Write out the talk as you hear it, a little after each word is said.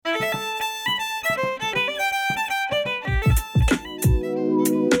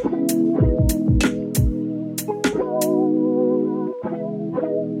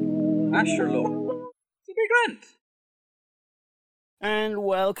Asherlow. It'll be grand. And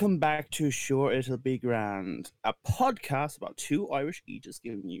welcome back to Sure It'll Be Grand, a podcast about two Irish Aegis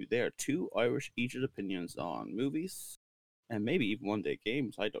giving you their two Irish Aegis opinions on movies and maybe even one day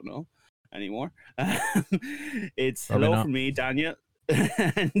games. I don't know anymore. It's Probably hello not. from me, Daniel,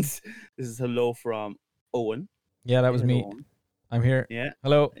 and this is hello from Owen. Yeah, that was Hello, me. Owen. I'm here. Yeah,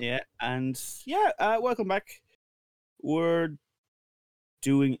 Hello. yeah, and yeah, welcome back. We're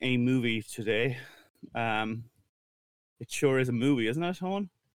doing a movie today. It sure is a movie, isn't it, Owen?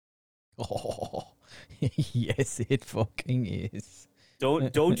 Oh, yes, it fucking is.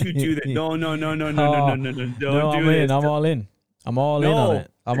 Don't you do that? No. Don't No, I'm do in. this. I'm all in. I'm all in on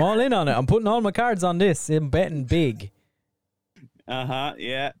it. I'm all in on it. I'm putting all my cards on this. I'm betting big.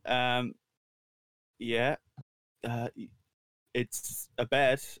 Yeah. Yeah. It's a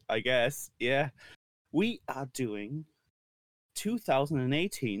bet, I guess. Yeah. We are doing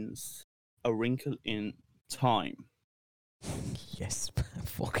 2018's A Wrinkle in Time. Yes,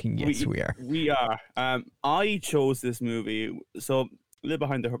 fucking yes, we are. We are. I chose this movie. So, a little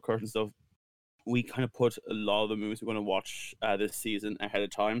behind the curtain stuff. We kind of put a lot of the movies we're going to watch this season ahead of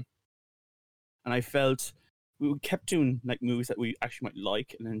time. And I felt we kept doing like movies that we actually might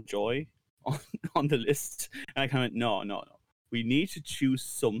like and enjoy on the list. And I kind of went, no. We need to choose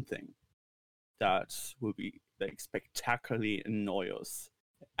something that will be like spectacularly annoy us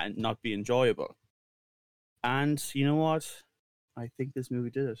and not be enjoyable. And you know what? I think this movie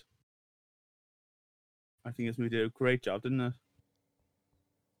did it. I think this movie did a great job, didn't it?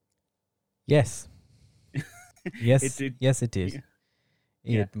 Yes. Yes. It did. Yes, it did.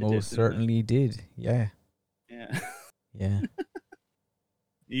 Yeah, It most certainly did. Yeah. Yeah. Yeah.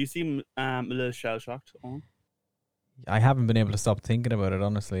 You seem a little shell shocked. Oh. I haven't been able to stop thinking about it,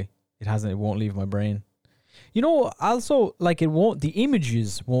 honestly. It won't leave my brain. You know, also, like, the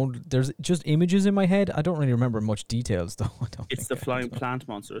images won't, there's just images in my head. I don't really remember much details, though. It's the flying plant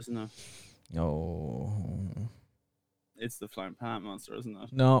monster, isn't it? No. It's the flying plant monster, isn't it?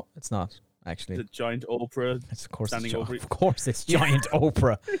 No, it's not, actually. The giant Oprah. It's, of course, standing over it. Of course, it's giant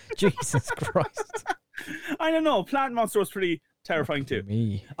Oprah. Jesus Christ. I don't know. Plant monster was pretty terrifying too.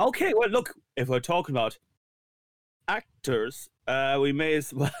 Me. Okay, well, look, if we're talking about actors, we may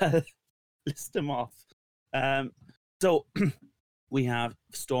as well list them off. So we have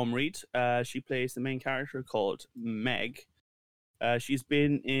Storm Reid. She plays the main character called Meg. She's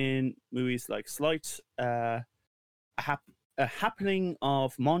been in movies like Slight, A Happening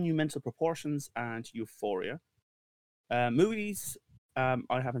of Monumental Proportions, and Euphoria. Movies I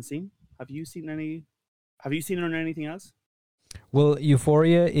haven't seen. Have you seen any? Have you seen her in anything else? Well,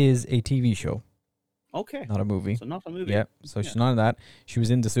 Euphoria is a TV show, Okay, not a movie. so not a movie. Yeah, so she's not in that. She was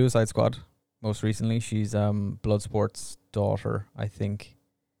in The Suicide Squad most recently. She's Bloodsport's daughter, I think.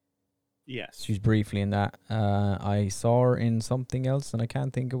 Yes. She's briefly in that. I saw her in something else, and I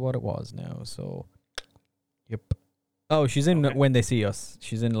can't think of what it was now. So, yep. Oh, she's in Okay. When They See Us.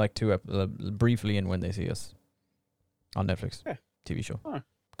 She's in like briefly in When They See Us on Netflix. Yeah. TV show. Alright.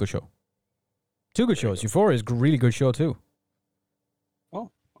 Good show. Two good shows. Euphoria is a really good show too. Oh,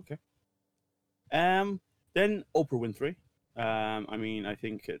 okay. Then Oprah Winfrey. I mean, I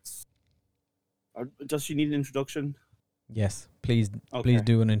think it's. Does she need an introduction? Yes, please Okay.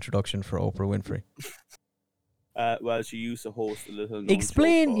 do an introduction for Oprah Winfrey. Well, she used to host a little.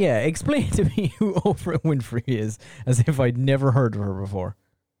 Explain to me who Oprah Winfrey is, as if I'd never heard of her before.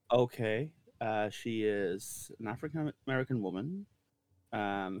 Okay. She is an African American woman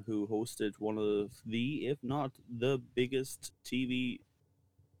who hosted one of the, if not the biggest TV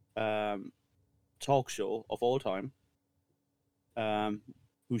talk show of all time.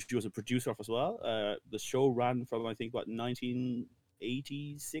 Who she was a producer of as well. The show ran from, I think,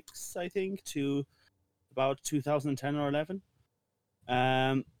 1986, I think, to about 2010 or 11.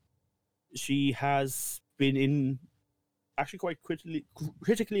 She has been in actually quite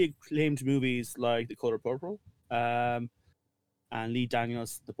critically acclaimed movies like The Color Purple, and Lee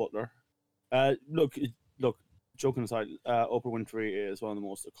Daniels, The Butler. Look, joking aside, Oprah Winfrey is one of the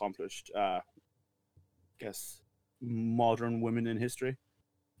most accomplished, modern women in history.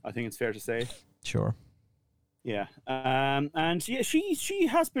 I think it's fair to say. Sure. Yeah. And yeah, she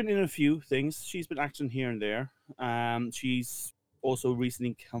has been in a few things. She's been acting here and there. She's also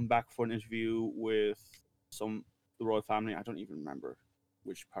recently come back for an interview with the royal family. I don't even remember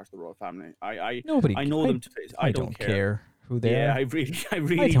which part of the royal family. I know them to face. I don't care who they are. I really I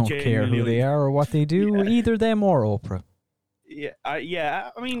don't care who they are or what they do, Yeah. either them or Oprah.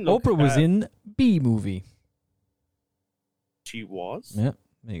 Yeah. I mean, look, Oprah was in B movie. She was. Yeah,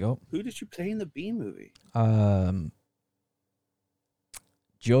 there you go. Who did she play in the B movie?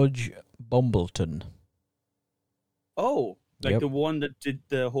 Judge Bumbleton. Oh, like Yep. the one that did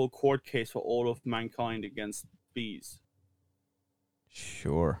the whole court case for all of mankind against bees.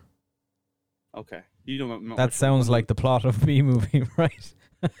 Sure. Okay, you don't know. That sounds like the plot of B movie, right?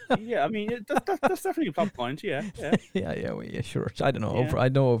 Yeah, I mean that's definitely a plot point. Yeah. yeah, sure. I don't know. Yeah. I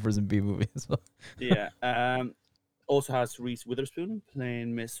know Oprah's in B movie as well. Yeah. Also has Reese Witherspoon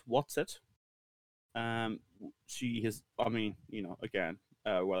playing Miss Whatsit. She has, I mean, again,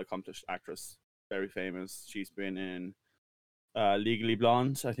 well accomplished actress, very famous. She's been in Legally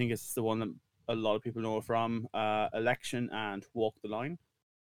Blonde. I think it's the one that a lot of people know her from. Election and Walk the Line.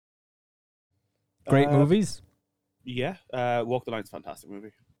 Great movies. Yeah, Walk the Line's a fantastic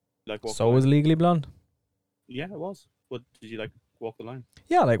movie. Like Walk the So Line. was Legally Blonde. Yeah, it was. What did you like? Walk the Line.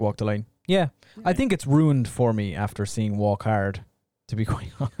 Yeah, I like Walk the Line. Yeah. I think it's ruined for me after seeing Walk Hard, to be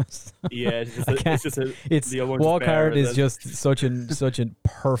quite honest. Yeah, it's the other one's Walk better, Hard is isn't just such a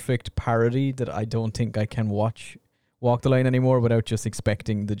perfect parody that I don't think I can watch Walk the Line anymore without just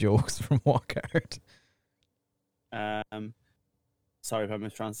expecting the jokes from Walk Hard. Sorry if I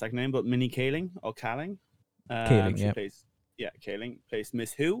mispronounced the second name, but Minnie Kaling or Kaling. Kaling, she yeah. Kaling plays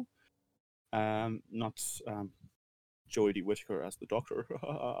Miss Who. Not Jodie D. Whittaker as the Doctor.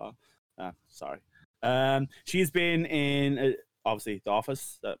 Sorry. She's been in obviously The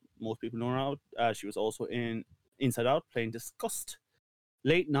Office that most people know her out. She was also in Inside Out playing Disgust,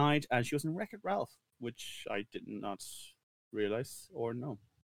 Late Night, and she was in Wreck-It Ralph, which I did not realize or know.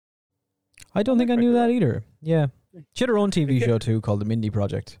 I don't think I knew that either. Yeah. Yeah. She had her own TV show too called The Mindy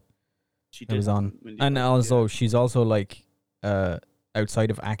Project. She It was on. And also, she's also like, outside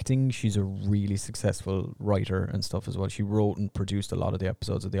of acting, she's a really successful writer and stuff as well. She wrote and produced a lot of the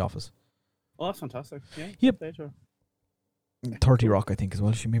episodes of The Office. Oh, that's fantastic. Yeah. Yep. Later. 30 Rock, I think, as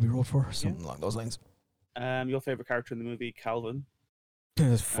well. She maybe wrote for something along those lines. Your favorite character in the movie, Calvin.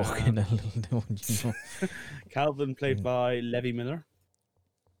 It's fucking a little. Calvin, played by Levi Miller.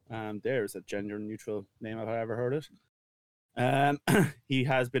 There's a gender-neutral name if I ever heard it. He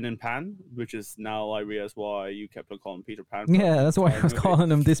has been in Pan, which is now I realize why you kept on calling Peter Pan. Yeah, that's why I was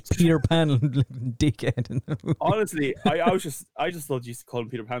calling him this Peter Pan dickhead. Honestly, I just thought you used to call him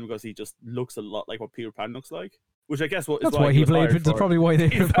Peter Pan because he just looks a lot like what Peter Pan looks like. Which I guess that's why he played. That's probably why they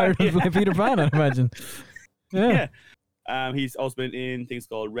hired him to play Peter Pan, I imagine. Yeah. He's also been in things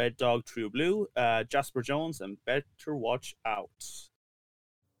called Red Dog, True Blue, Jasper Jones, and Better Watch Out.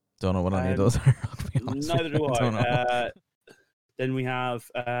 Don't know what any of those are. Neither do I. Then we have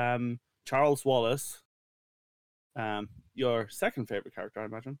Charles Wallace. Your second favorite character, I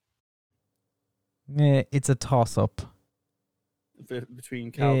imagine. Yeah, it's a toss-up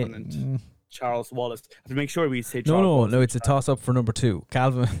between Calvin and Charles Wallace. I have to make sure we say Charles Wallace. No, it's a toss-up for number 2.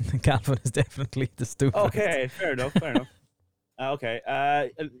 Calvin is definitely the stupid. Okay, fair enough. Okay,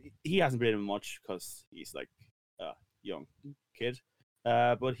 he hasn't been in much because he's like a young kid.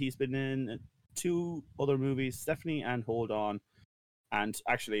 But he's been in 2 other movies, Stephanie and Hold On. And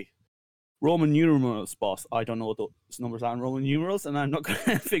actually, Roman numerals, boss. I don't know what those numbers are in Roman numerals, and I'm not going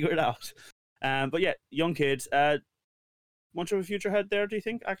to figure it out. But yeah, young kid. Much of a future ahead there, do you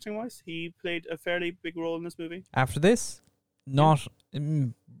think, acting-wise? He played a fairly big role in this movie. After this? Not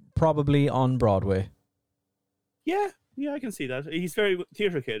probably on Broadway. Yeah, I can see that. He's very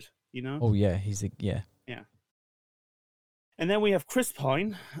theatre kid, you know? Oh, yeah, Yeah. And then we have Chris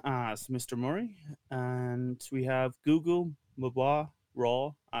Pine as Mr. Murray, and we have Gugu Mbatha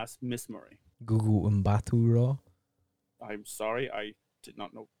Raw as Miss Murray. Gugu Mbatha Raw? I'm sorry, I did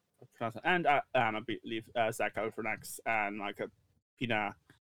not know how to pronounce it. And I believe Zach Galifianakis and Micah Pina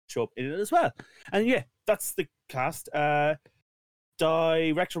show up in it as well. And yeah, that's the cast.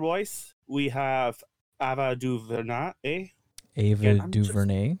 Director-wise, we have Ava DuVernay. Ava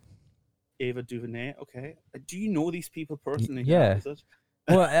DuVernay. Ava DuVernay, okay. Do you know these people personally? Yeah. Is it?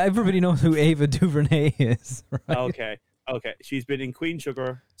 Well, everybody knows who Ava DuVernay is, right? Okay. She's been in Queen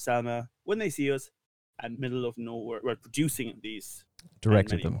Sugar, Selma, When They See Us, and Middle of Nowhere. We're producing these.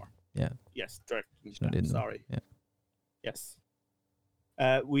 Directed them. More. Yeah. Yes, directed them. Sorry. Yeah. Yes.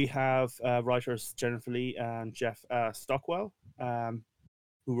 We have writers Jennifer Lee and Jeff Stockwell,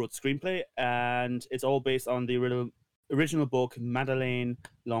 who wrote screenplay, and it's all based on the original book, Madeleine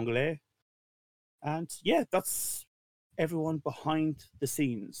L'Anglais. And yeah, that's everyone behind the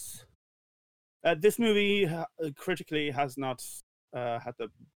scenes. This movie critically has not had the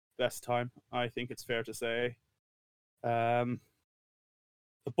best time, I think it's fair to say. The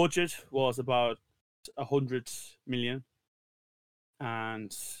budget was about 100 million.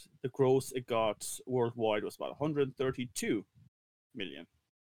 and the gross it got worldwide was about 132 million.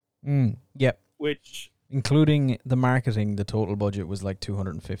 Yep. Which, including the marketing, the total budget was like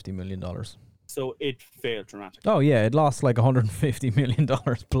 $250 million. So it failed dramatically. Oh yeah, it lost like $150 million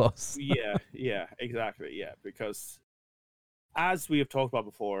plus. yeah, exactly. Yeah, because as we have talked about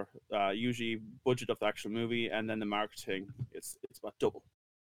before, usually budget of the actual movie and then the marketing, it's about double.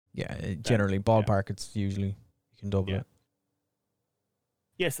 Yeah, generally ballpark, it's usually you can double it.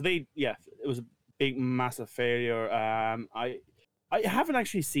 Yeah, so it was a big, massive failure. I haven't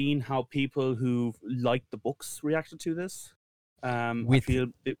actually seen how people who liked the books reacted to this. With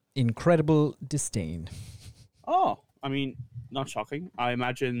incredible disdain. Oh, I mean, not shocking. I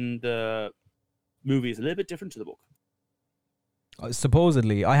imagine the movie is a little bit different to the book.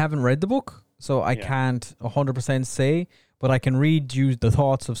 Supposedly, I haven't read the book, so I can't 100% say, but I can read you the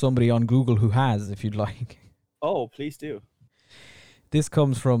thoughts of somebody on Google who has, if you'd like. Oh, please do. This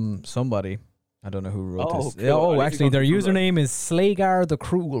comes from somebody. I don't know who wrote this. Cool. Oh, actually, their username is Slagar the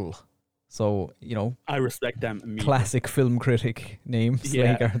Cruel. So, you know, I respect them immediately. Classic film critic name,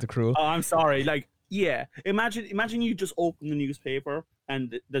 Slagar the Cruel. Oh, I'm sorry. Like, yeah. Imagine you just open the newspaper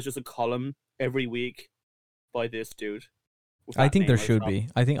and there's just a column every week by this dude. I think there should be.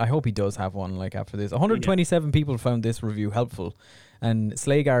 I hope he does have one like after this. 127 people found this review helpful. And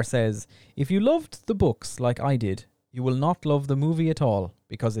Slagar says, if you loved the books like I did, you will not love the movie at all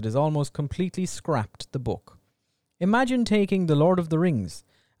because it has almost completely scrapped the book. Imagine taking The Lord of the Rings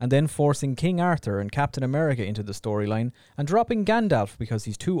and then forcing King Arthur and Captain America into the storyline and dropping Gandalf because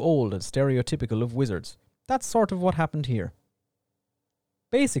he's too old and stereotypical of wizards. That's sort of what happened here.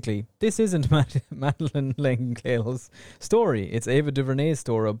 Basically, this isn't Madeleine L'Engle's story. It's Ava DuVernay's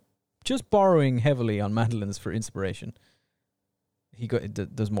story, just borrowing heavily on Madeleine's for inspiration.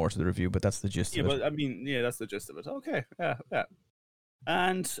 There's more to the review, but that's the gist of it. Yeah, but I mean, that's the gist of it. Okay, yeah.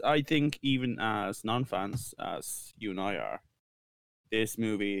 And I think even as non-fans, as you and I are, this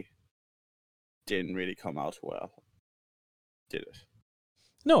movie didn't really come out well, did it?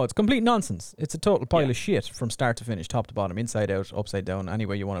 No, it's complete nonsense. It's a total pile of shit from start to finish, top to bottom, inside out, upside down, any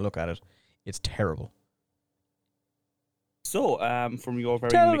way you want to look at it. It's terrible. So, from your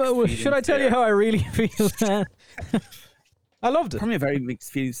very mixed feelings, should I tell you how I really feel, man? I loved it. From your very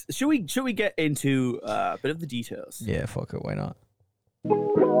mixed feelings, should we get into a bit of the details? Yeah, fuck it, why not? I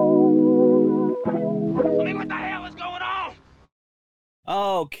mean, what the hell is going on?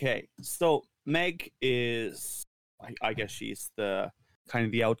 Okay, so Meg is, I guess she's the kind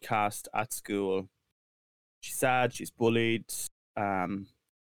of the outcast at school. She's sad, she's bullied.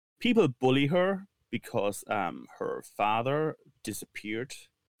 People bully her because her father disappeared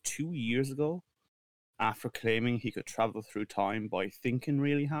 2 years ago after claiming he could travel through time by thinking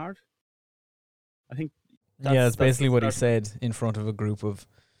really hard. I think that's basically what he said in front of a group of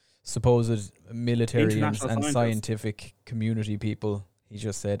supposed military and scientific community people. He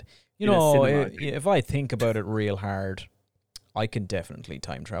just said, if I think about it real hard, I can definitely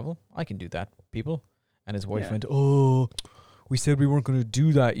time travel. I can do that, people. And his wife went, oh, we said we weren't going to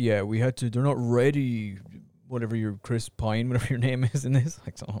do that yet. We had to, they're not ready. Whatever your Chris Pine, whatever your name is in this.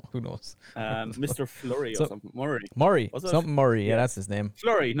 Like, so, who knows? Mr. Flurry or something. Murray. Something Murray. Yeah, that's his name.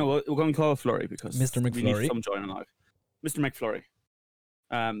 Flurry. No, we're going to call it Flurry because Mr. McFlurry. We need some joy in life. Mr. McFlurry.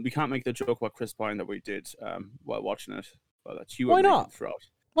 We can't make the joke about Chris Pine that we did while watching it. But that's you. Why not? Throughout.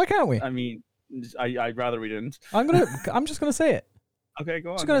 Why can't we? I mean, I'd rather we didn't. I'm just gonna say it. Okay, go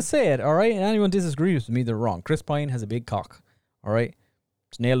on. I'm just gonna say it. All right, and anyone disagrees with me, they're wrong. Chris Pine has a big cock. All right,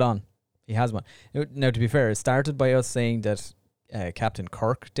 it's nailed on. He has one. Now, to be fair, it started by us saying that Captain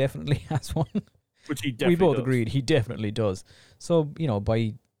Kirk definitely has one, which he definitely. We both agreed he definitely does. So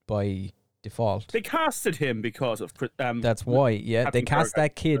by default, they casted him because of. That's why. Yeah, Captain they cast Kirk,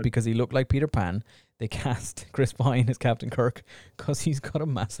 that kid because he looked like Peter Pan. They cast Chris Pine as Captain Kirk because he's got a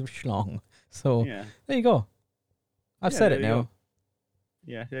massive schlong. So there you go. I've said it now.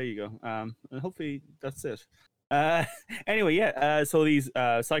 Yeah, there you go. And hopefully that's it. Anyway, so these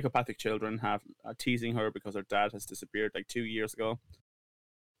psychopathic children have teasing her because her dad has disappeared like 2 years ago.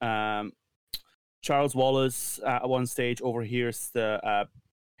 Charles Wallace at one stage overhears the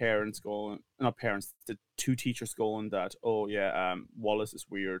the two teachers going that, Wallace is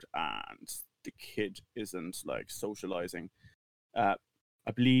weird and the kid isn't like socializing. I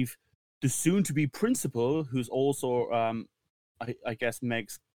believe the soon-to-be principal, who's also, I guess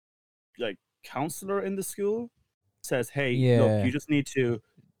Meg's like counselor in the school, says, "Hey, look, you just need to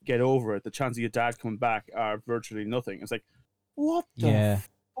get over it. The chance of your dad coming back are virtually nothing." It's like, what the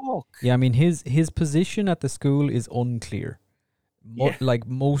fuck? Yeah, I mean his position at the school is unclear. Like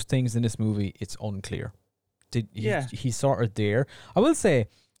most things in this movie, it's unclear. he's sort of there. I will say,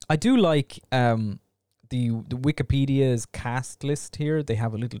 I do like the Wikipedia's cast list here. They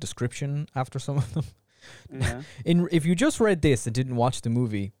have a little description after some of them. Yeah. If you just read this and didn't watch the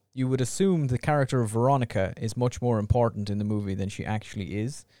movie, you would assume the character of Veronica is much more important in the movie than she actually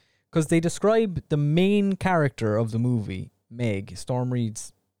is, because they describe the main character of the movie, Meg, Storm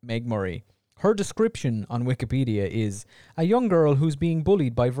Reed's Meg Murray. Her description on Wikipedia is a young girl who's being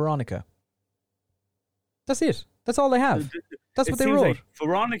bullied by Veronica. That's it. That's all they have. That's what they wrote. Like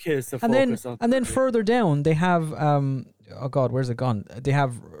Veronica is the focus. And then further down, they have, oh God, where's it gone? They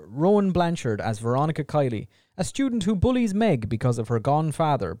have Rowan Blanchard as Veronica Kiley, a student who bullies Meg because of her gone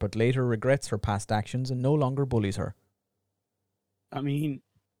father, but later regrets her past actions and no longer bullies her. I mean,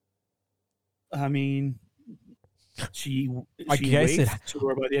 she guess waits to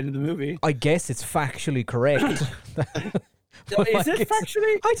her by the end of the movie. I guess it's factually correct. Is it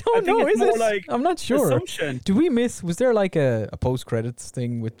factually? I don't know. Is it? Like I'm not sure. Assumption. Do we miss? Was there like a post-credits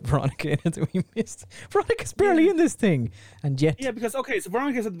thing with Veronica in it that we missed? Veronica's barely in this thing, and yet. Yeah, because so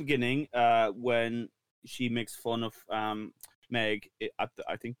Veronica's at the beginning when she makes fun of Meg at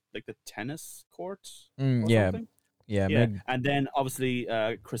I think like the tennis court. Yeah. Meg. And then obviously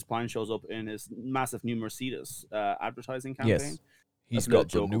Chris Pine shows up in his massive new Mercedes advertising campaign. Yes. He's got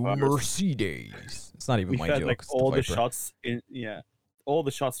the new Mercedes. It's not even my joke. Like all the shots all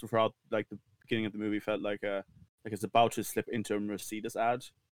the shots throughout like the beginning of the movie felt like it's about to slip into a Mercedes ad.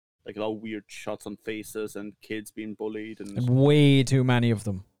 Like a lot of weird shots on faces and kids being bullied and way too many of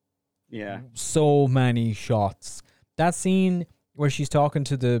them. Yeah. So many shots. That scene where she's talking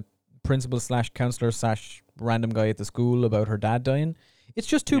to the principal / counselor / random guy at the school about her dad dying. It's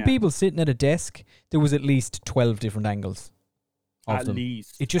just two people sitting at a desk. There was at least 12 different angles. At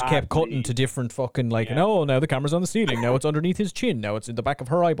least. It just kept cutting to different fucking now the camera's on the ceiling. Now it's underneath his chin. Now it's in the back of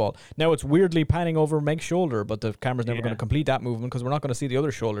her eyeball. Now it's weirdly panning over Meg's shoulder, but the camera's never going to complete that movement because we're not going to see the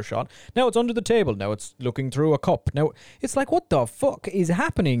other shoulder shot. Now it's under the table. Now it's looking through a cup. Now it's like, what the fuck is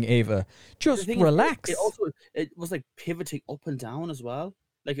happening, Ava? Just relax. It was like pivoting up and down as well.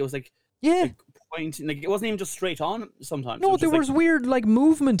 Like it was like pointing, like it wasn't even just straight on sometimes. No, there was weird like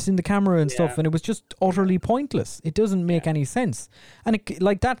movement in the camera and stuff, and it was just utterly pointless. It doesn't make any sense, and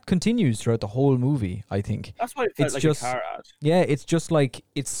that continues throughout the whole movie. I think that's why it felt like just, a car ad. Yeah, it's just like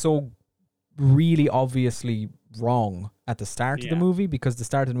it's so really obviously wrong at the start of the movie, because the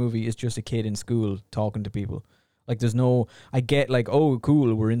start of the movie is just a kid in school talking to people. Like there's no, I get like, oh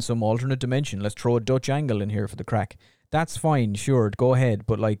cool, we're in some alternate dimension. Let's throw a Dutch angle in here for the crack. That's fine, sure, go ahead,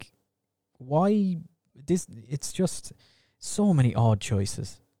 but like. Why this? It's just so many odd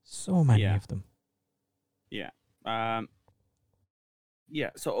choices, so many of them. Yeah.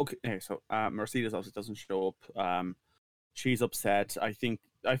 So okay. So Mercedes obviously doesn't show up. She's upset. I think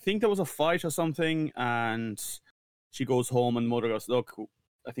there was a fight or something, and she goes home, and the mother goes, "Look,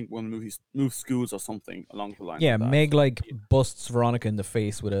 I think one of the move schools or something along the line." Yeah, Meg busts Veronica in the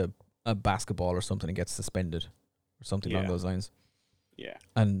face with a basketball or something and gets suspended or something along those lines. Yeah.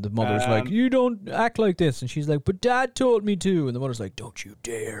 And the mother's like, you don't act like this. And she's like, but Dad told me to. And the mother's like, don't you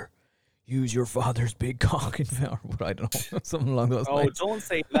dare use your father's big cock and but I don't know, something along those lines. Oh, don't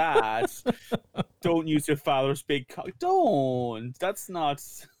say that. Don't use your father's big cock. Don't. That's not.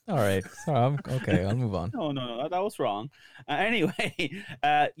 All right. Sorry, okay, I'll move on. No, that was wrong. Anyway,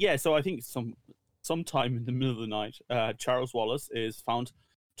 so I think sometime in the middle of the night, Charles Wallace is found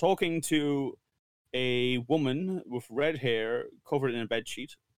talking to a woman with red hair covered in a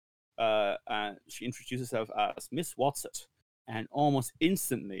bedsheet. And she introduces herself as Miss Watsett, and almost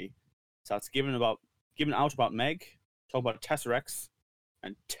instantly starts giving out about Meg, talking about Tesseracts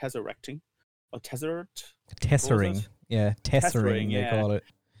and tesseracting. Or Tesseract? Tessering. Yeah, tessering they call it.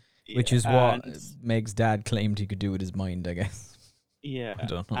 Which is what Meg's dad claimed he could do with his mind, I guess. Yeah. I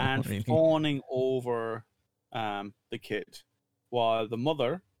don't know. And fawning over the kid, while the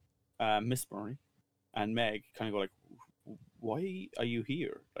mother, Miss Murray, and Meg kind of go like, why are you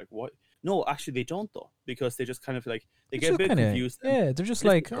here? Like, what? No, actually, they don't, though, because they just kind of like, they get a bit confused. Yeah, they're just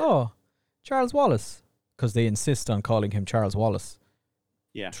like, oh, Charles Wallace. Because they insist on calling him Charles Wallace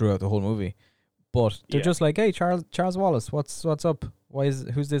throughout the whole movie. But they're just like, hey, Charles Wallace, what's up? Why is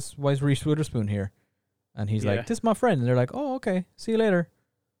Reese Witherspoon here? And he's like, this is my friend. And they're like, oh, okay, see you later.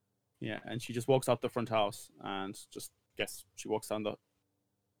 Yeah, and she just walks out the front house and she walks down the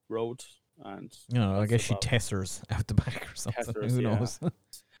road. And I guess she tessers out the back or something. Who knows?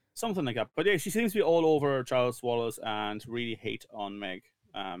 Something like that. But yeah, she seems to be all over Charles Wallace and really hate on Meg.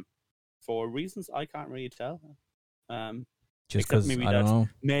 For reasons I can't really tell. Just because I don't know.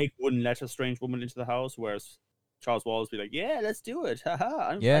 Meg wouldn't let a strange woman into the house, whereas Charles Wallace be like, "Yeah, let's do it.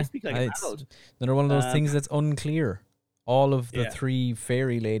 Haha, Yeah, I speak like an it's adult." another one of those things that's unclear. All of the Yeah. three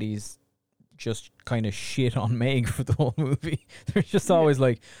fairy ladies just kind of shit on Meg for the whole movie. They're just always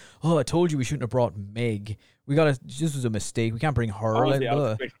like, "Oh, I told you we shouldn't have brought Meg. This was a mistake. We can't bring her." Honestly, I blah."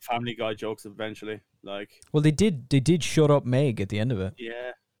 was making Family Guy jokes eventually. Like, Well, they did shut up Meg at the end of it.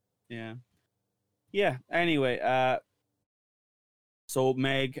 yeah. Anyway, so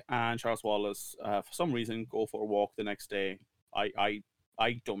Meg and Charles Wallace, for some reason, go for a walk the next day. I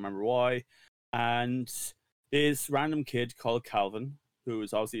don't remember why. And this random kid called Calvin, who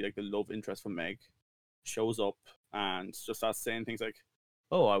is obviously like the love interest for Meg, shows up and just starts saying things like,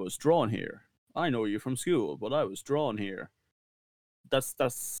 "Oh, I was drawn here. I know you from school, but I was drawn here."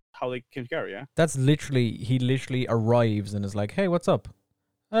 That's how they came together, yeah? He literally arrives and is like, "Hey, what's up?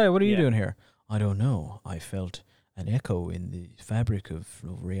 Hey, what are you Yeah. doing here?" "I don't know. I felt an echo in the fabric of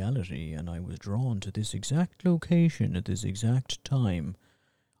reality, and I was drawn to this exact location at this exact time.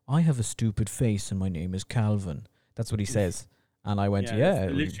 I have a stupid face, and my name is Calvin." That's what he says. And I went, yeah.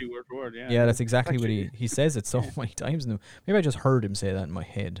 It's literally word for word, yeah. Yeah, that's exactly what Actually, he says it so many times. Maybe I just heard him say that in my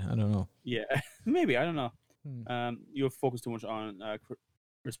head. I don't know. Yeah, maybe, I don't know. Hmm. You have focused too much on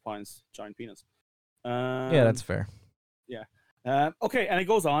Chris Pine's giant penis. Yeah, that's fair. Okay, and it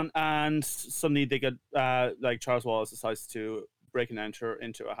goes on, and suddenly they get like Charles Wallace decides to break and enter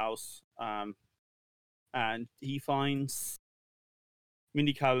into a house, and he finds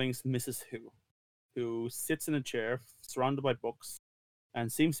Mindy Kaling's Mrs. Who sits in a chair surrounded by books,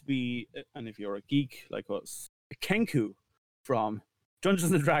 and seems to be, and if you're a geek like us, a Kenku from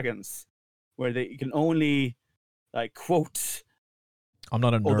Dungeons and Dragons, where they can only like quote. I'm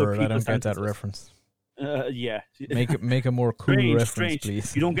not a other nerd. I don't people's get that sentences. reference. Yeah. Make a more cool reference, strange.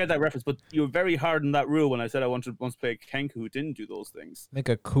 please. You don't get that reference, but you were very hard on that rule when I said I wanted to once play a Kenku who didn't do those things. Make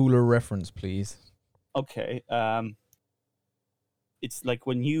a cooler reference, please. Okay. It's like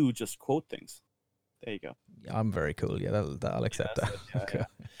when you just quote things. There you go. I'm very cool. Yeah, I'll accept that. Yeah,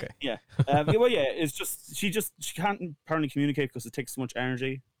 Okay. yeah. Well, yeah. It's just she can't apparently communicate because it takes so much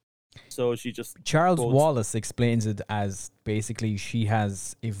energy. So she just Charles goes- Wallace explains it as basically she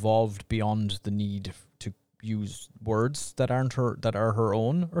has evolved beyond the need to use words that are her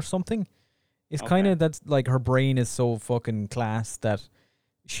own or something. It's kind Okay. of that's like her brain is so fucking class that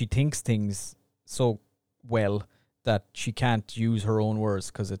she thinks things so well that she can't use her own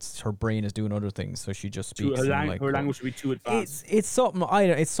words because it's her brain is doing other things, so she just speaks. her in, like, language would be too advanced. It's something.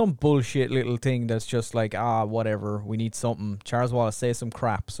 It's some bullshit little thing that's just like whatever. We need something. Charles Wallace say some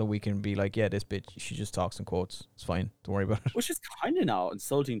crap so we can be like, yeah, this bitch. She just talks in quotes. It's fine. Don't worry about it. Which is kind of now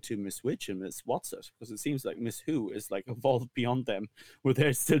insulting to Miss Witch and Miss Whatsit, because it seems like Miss Who is like evolved beyond them, where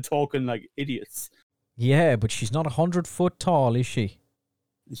they're still talking like idiots. Yeah, but she's not 100 foot tall, is she?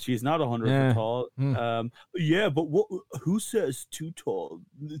 She's not 100 Yeah. foot tall. Mm. Yeah, but what? Who says too tall?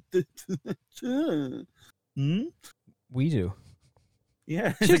 Hmm? We do.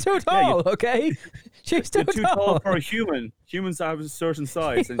 Yeah, She's too Yeah, tall. Okay, she's too you're too tall for a human. Humans have a certain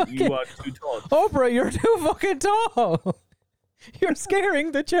size, and you are too tall. Oprah, you're too fucking tall. You're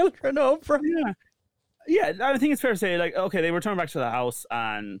scaring the children, Oprah. Yeah. I think it's fair to say, like, okay, they return back to the house,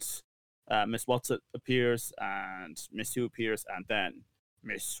 and Miss Whatsit appears, and Miss Who appears, and then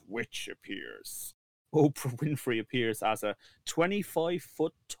Miss Witch appears. Oprah Winfrey appears as a 25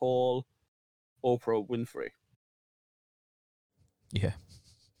 foot tall Oprah Winfrey. Yeah.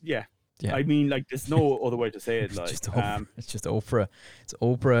 Yeah. Yeah. I mean, like, there's no other way to say it. It's Like, just Oprah. It's just Oprah. It's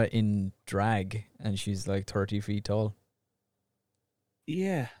Oprah in drag, and she's like 30 feet tall.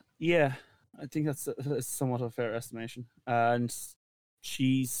 yeah, I think that's somewhat a fair estimation. And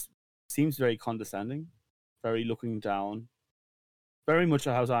seems very condescending, very looking down, very much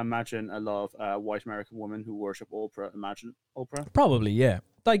as I imagine a lot of white American women who worship Oprah imagine Oprah. Probably, yeah.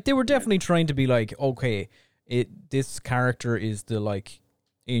 Like they were definitely trying to be like, okay, this character is the like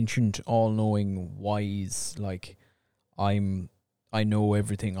ancient, all-knowing, wise, like I know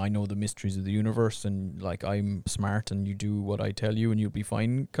everything. I know the mysteries of the universe, and like I'm smart, and you do what I tell you, and you'll be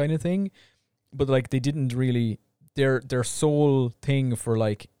fine, kind of thing. But like they didn't really their sole thing for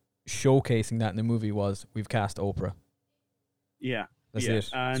like showcasing that in the movie was we've cast Oprah. Yeah. That's Yeah, it.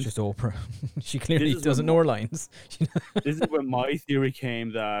 and It's just Oprah. She clearly this is doesn't when know her lines. This is where my theory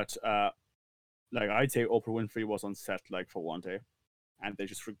came that like I'd say Oprah Winfrey was on set like for one day, and they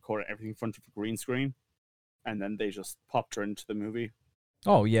just recorded everything in front of a green screen, and then they just popped her into the movie.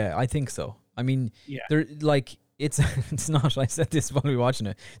 Oh yeah, I think so. I mean, Yeah. they're like it's not. I said this while we were watching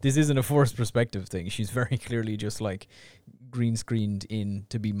it. This isn't a forced perspective thing. She's very clearly just like green screened in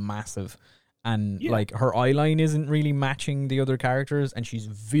to be massive, and Yeah. like her eyeline isn't really matching the other characters, and she's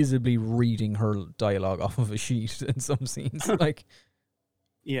visibly reading her dialogue off of a sheet in some scenes. Like,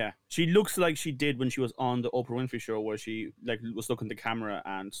 Yeah, she looks like she did when she was on the Oprah Winfrey show, where she like was looking at the camera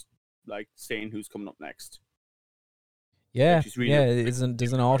and like saying who's coming up next. yeah, she's really yeah, like,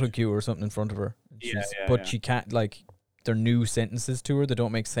 there's an auto cue or something in front of her. But she can't, like, they're new sentences to her that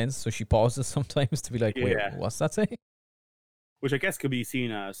don't make sense, so she pauses sometimes to be like, wait, Yeah. what's that say? Which I guess could be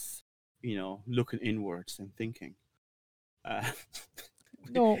seen as, you know, looking inwards and thinking.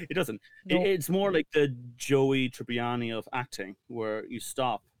 No. It doesn't. No. It's more like the Joey Tribbiani of acting, where you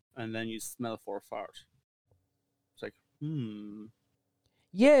stop and then you smell for a fart. It's like,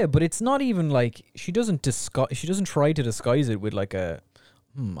 Yeah, but it's not even like she doesn't try to disguise it with like a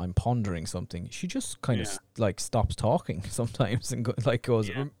I'm pondering something. She just kind of like stops talking sometimes and goes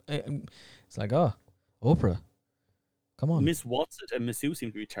Yeah. It's like, oh, Oprah, come on. Miss Watson and Miss Sue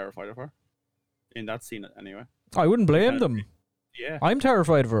seem to be terrified of her in that scene anyway. I wouldn't blame them. Yeah, I'm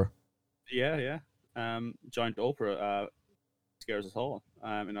terrified of her. yeah. Giant Oprah scares us all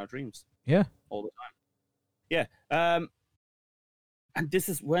in our dreams Yeah. all the time. Yeah. And this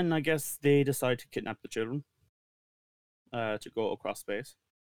is when I guess they decide to kidnap the children to go across space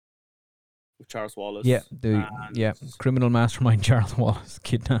with Charles Wallace. Yeah, and- criminal mastermind Charles Wallace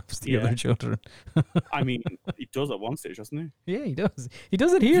kidnaps the Yeah. other children. I mean, he does at one stage, doesn't he? Yeah, he does. He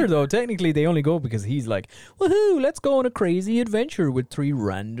does it here, though. Technically, they only go because he's like, woohoo, let's go on a crazy adventure with 3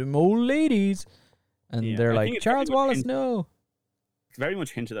 random old ladies. And Yeah, they're I like, think it's Charles very much Wallace, no. It's very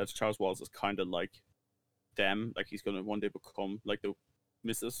much hinted that Charles Wallace is kind of like them, like he's going to one day become like the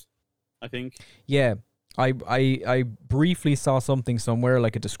missus, I think. Yeah, I briefly saw something somewhere,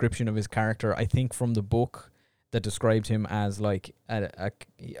 like a description of his character, I think from the book, that described him as like,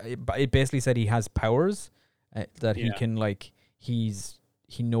 it basically said he has powers, that he can like, he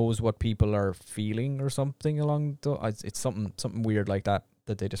knows what people are feeling or something along the, it's something weird like that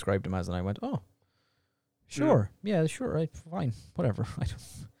they described him as, and I went, oh, sure, yeah, sure, right, fine, whatever.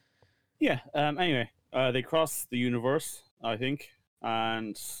 Yeah. Anyway, they cross the universe, I think,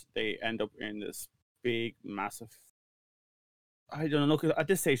 and they end up in this big, massive. I don't know. 'Cause at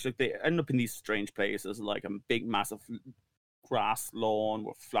this stage, like they end up in these strange places, like a big, massive grass lawn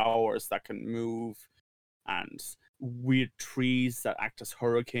with flowers that can move, and weird trees that act as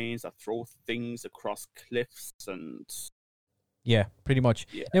hurricanes that throw things across cliffs and. Yeah, pretty much.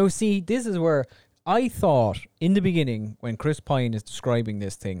 Yeah. Now, see, this is where I thought in the beginning, when Chris Pine is describing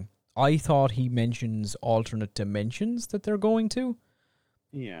this thing, I thought he mentions alternate dimensions that they're going to,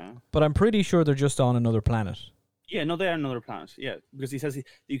 Yeah. but I'm pretty sure they're just on another planet. Yeah, no, they are another planet. Yeah, because he says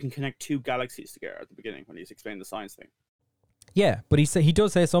you can connect 2 galaxies together at the beginning when he's explaining the science thing. Yeah, but he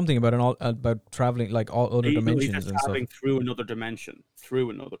does say something about about traveling, like all other dimensions and stuff. Traveling through another dimension.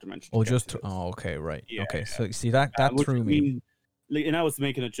 Oh, okay, right. Yeah, okay, yeah. so see that Which threw I me. mean, like, and I was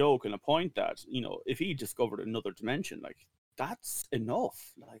making a joke and a point that, you know, if he discovered another dimension, like that's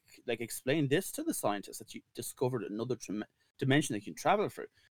enough. Like explain this to the scientists that you discovered another dimension that you can travel through.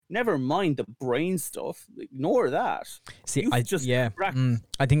 Never mind the brain stuff. Ignore that. See, You've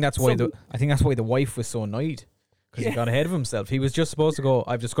I think that's why the wife was so annoyed, because he got ahead of himself. He was just supposed to go,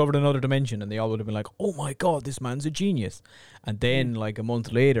 I've discovered another dimension, and they all would have been like, oh my god, this man's a genius. And then like a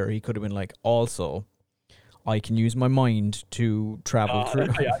month later, he could have been like, also, I can use my mind to travel through.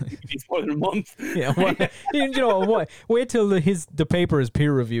 Yeah, it's more than a month. Yeah, well, you know what? Wait till the paper is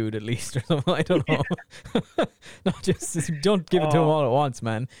peer reviewed at least, or something. I don't know. Not just don't give it to them all at once,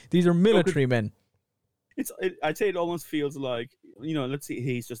 man. These are military men. I'd say it almost feels like, you know, let's see,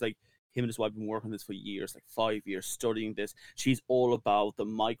 he's just like, him and his wife have been working on this for years, like 5 years, studying this. She's all about the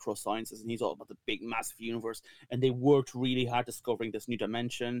microsciences, and he's all about the big, massive universe. And they worked really hard discovering this new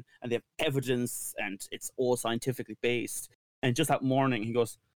dimension, and they have evidence, and it's all scientifically based. And just that morning, he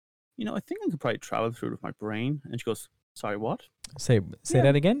goes, you know, I think I could probably travel through with my brain. And she goes, sorry, what? Say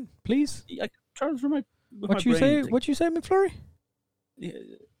that again, please. I could travel through with What my you brain. say? What you say, McFlurry? Yeah,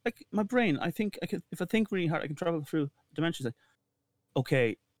 like my brain, I think I could, if I think really hard, I can travel through dimensions. Like,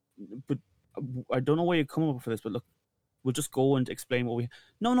 okay, but I don't know where you're coming up for this, but look, we'll just go and explain what we.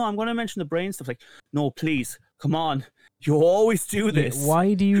 No, I'm going to mention the brain stuff. Like, no, please, come on, you always do this. Yeah,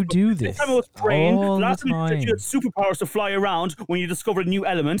 why do you do this? This time it was brain. All the Last time you said you had superpowers to fly around when you discovered a new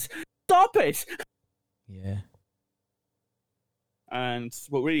element. Stop it. Yeah. And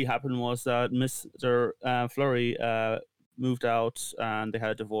what really happened was that Mr. Flurry moved out, and they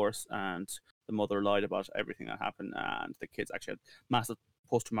had a divorce, and the mother lied about everything that happened, and the kids actually had massive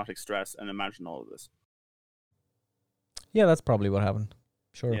post-traumatic stress and imagined all of this. Yeah, that's probably what happened.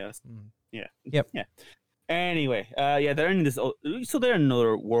 Sure. Yes. Yeah. Yep. Yeah. Anyway, yeah, they're in this. So they're in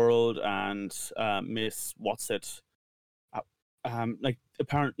another world, and Miss what's it? Like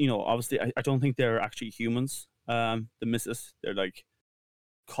apparent, obviously, I don't think they're actually humans. The misses, they're like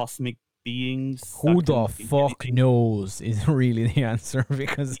cosmic beings. Who that the can be fuck anything. knows is really the answer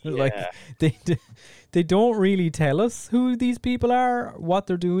because like Yeah. they don't really tell us who these people are, what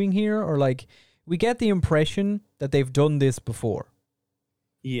they're doing here, or like we get the impression that they've done this before.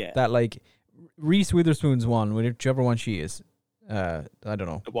 Yeah. That like Reese Witherspoon's one, whichever one she is. I don't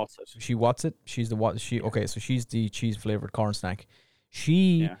know. What's it? She what's it? She's the what? She okay? So she's the cheese flavored corn snack.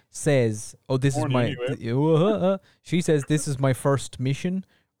 She Yeah. says, "Oh, this is Corny my." anyway. She says, "This is my first mission,"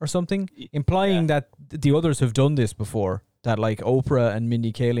 or something, Y- implying yeah. that the others have done this before. That like Oprah and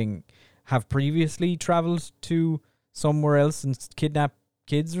Mindy Kaling have previously traveled to somewhere else and kidnapped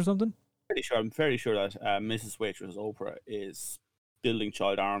kids or something. I'm fairly sure that Mrs. Waitress Oprah is building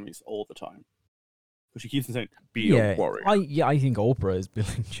child armies all the time. But she keeps on saying, "Be a warrior." I think Oprah is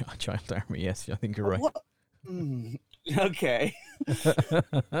building child army. Yes, I think you're right. What? Okay.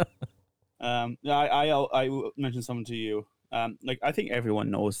 Yeah, I mentioned something to you. Like I think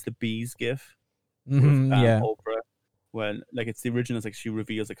everyone knows the bees gif. Mhm, yeah. Oprah. When like it's the original, it's like she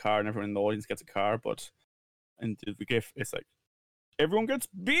reveals a car and everyone in the audience gets a car, but in the gif it's like everyone gets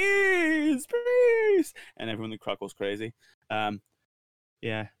bees, and everyone in the crowd goes crazy.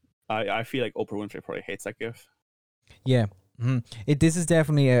 Yeah, I feel like Oprah Winfrey probably hates that gif. Yeah. This is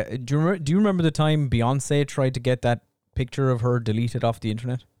definitely a. Do you remember the time Beyonce tried to get that picture of her deleted off the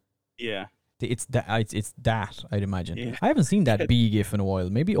internet? Yeah, It's that. It's that. I'd imagine. Yeah. I haven't seen that bee gif in a while.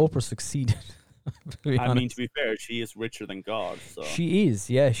 Maybe Oprah succeeded. to be I mean honest. to be fair, she is richer than God. So She is.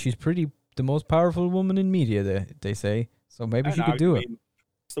 Yeah, she's pretty. The most powerful woman in media. They say. So maybe and she could do it. arguably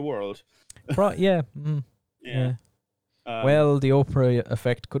It's the world. Yeah. Yeah. Well, the Oprah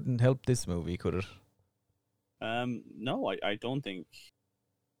effect couldn't help this movie, could it? No, I don't think.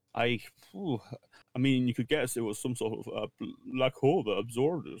 I mean, you could guess it was some sort of black hole that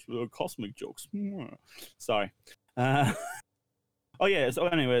absorbed it. Cosmic jokes. Sorry. Oh yeah. So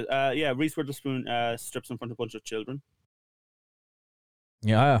anyway, yeah. Reese Witherspoon strips in front of a bunch of children.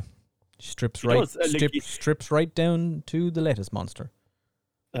 Yeah. Strips She right. does, like, Strips right down to the lettuce monster.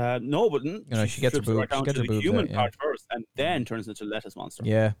 No, but she gets her strips right boobs. down She gets to her the boobs human out, yeah. part first, and then turns into a lettuce monster.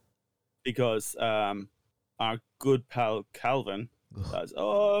 Yeah. Because our good pal Calvin says,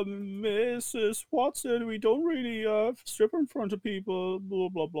 "Oh, Mrs. Watson, we don't really strip in front of people." Blah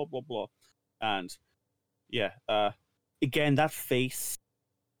blah blah blah blah, and yeah, again that face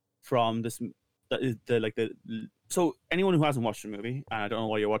from this that is the so anyone who hasn't watched the movie, and I don't know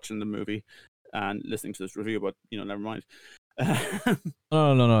why you're watching the movie and listening to this review, but never mind.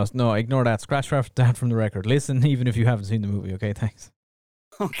 No. Ignore that. Scratch that from the record. Listen, even if you haven't seen the movie. Okay, thanks.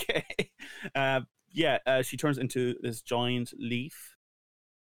 Okay. She turns into this giant leaf.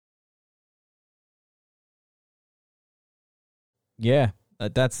 Yeah,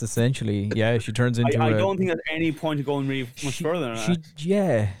 that's essentially. Yeah, she turns into. I don't think there's any point of going really much further than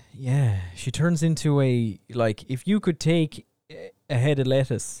that. Yeah. She turns into a like if you could take a head of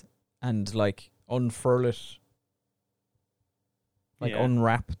lettuce and like unfurl it, like Yeah.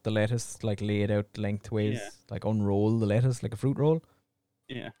 unwrap the lettuce, like lay it out lengthways, Yeah. like unroll the lettuce like a fruit roll.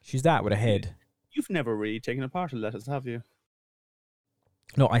 Yeah. She's that with a head. You've never really taken apart a lettuce, have you?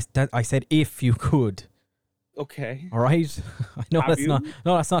 No, I said if you could. Okay. All right. I know Have that's you? not.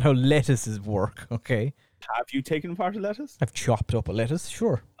 No, that's not how lettuces work. Okay. Have you taken apart a lettuce? I've chopped up a lettuce.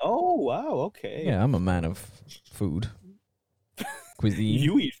 Sure. Oh, wow. Okay. Yeah, I'm a man of food. Cuisine.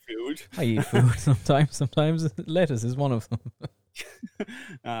 You eat food. I eat food sometimes. Sometimes lettuce is one of them.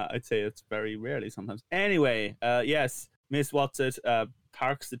 I'd say it's very rarely sometimes. Anyway, yes, Miss Watson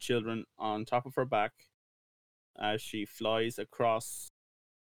parks the children on top of her back as she flies across,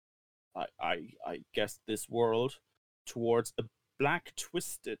 I guess, this world towards a black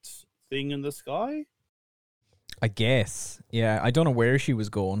twisted thing in the sky. I guess. Yeah, I don't know where she was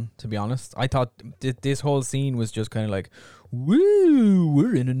going, to be honest. I thought this whole scene was just kind of like, woo,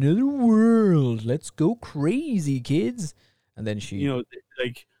 we're in another world. Let's go crazy, kids. And then she...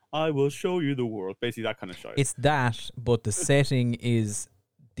 Like, I will show you the world. Basically, that kind of shit. It's that, but the setting is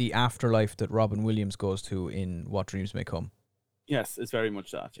the afterlife that Robin Williams goes to in What Dreams May Come. Yes, it's very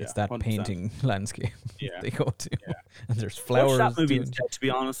much that. Yeah, It's that 100%. painting landscape Yeah. they go to. Yeah. And there's Watch flowers. that movie doing- instead, to be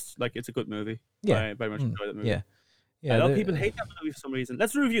honest. Like, it's a good movie. Yeah. I very much enjoy that movie. Yeah. A lot of the- people hate that movie for some reason.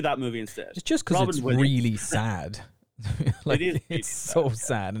 Let's review that movie instead. It's just because Robin it's Williams. really sad. Like, It is really it's so sad, yeah.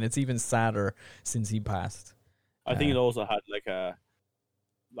 sad, and it's even sadder since he passed. I think it also had like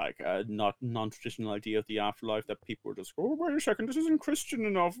a not non-traditional idea of the afterlife that people were just, oh, wait a second, this isn't Christian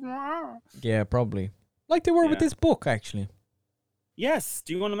enough. Ah. Yeah, probably. Like they were with Yeah. this book, actually. Yes.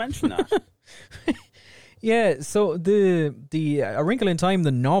 Do you want to mention that? Yeah, so the A Wrinkle in Time,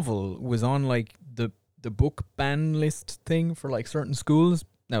 the novel, was on like the book ban list thing for like certain schools.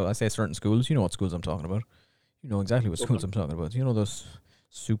 Now I say certain schools, you know what schools I'm talking about. You know exactly what schools Okay. I'm talking about. You know those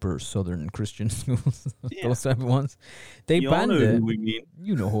super southern Christian schools, Yeah. those type of ones. They You all banned know it. who we mean.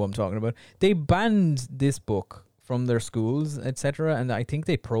 You know who I'm talking about. They banned this book from their schools, etc. And I think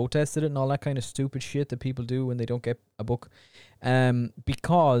they protested it and all that kind of stupid shit that people do when they don't get a book.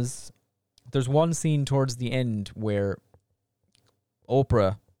 Because there's one scene towards the end where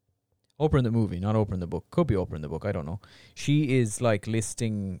Oprah in the movie, not Oprah in the book, could be Oprah in the book, I don't know. She is like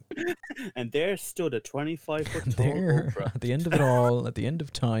listing And there stood a 25-foot tall there Oprah. at the end of it all, at the end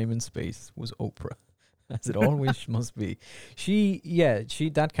of time and space, was Oprah. As it always must be. She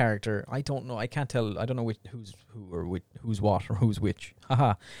that character, I don't know, I can't tell, I don't know who's what or who's which.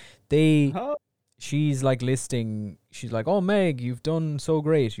 Haha. Huh? She's like listing, she's like, oh Meg, you've done so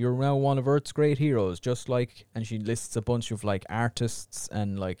great, you're now one of Earth's great heroes, just like, and she lists a bunch of like artists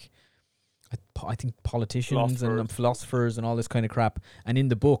and like I think politicians and philosophers and all this kind of crap. And in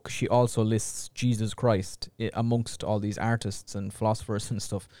the book she also lists Jesus Christ amongst all these artists and philosophers and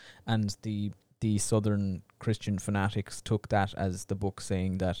stuff. And the southern Christian fanatics took that as the book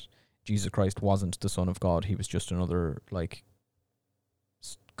saying that Jesus Christ wasn't the Son of God, he was just another like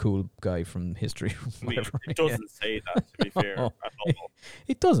cool guy from history. I mean, Whatever. it doesn't say that, to be fair. No. At all.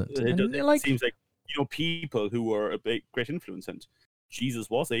 It doesn't. It, And, it like, seems like, people who were a great influence, and Jesus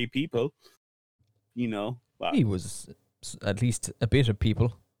was a people, Well, he was at least a bit of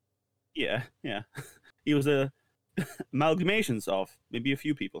people. yeah. He was a amalgamations of maybe a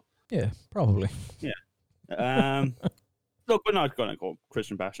few people. Yeah, probably. Look, we're not going to go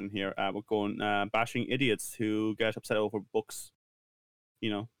Christian bashing here. We're going bashing idiots who get upset over books.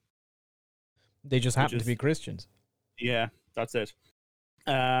 They just happen is- to be Christians. Yeah, that's it.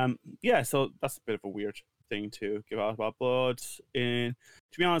 So that's a bit of a weird thing to give out about. But to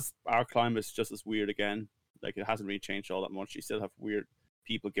be honest, our climate's just as weird again. Like, it hasn't really changed all that much. You still have weird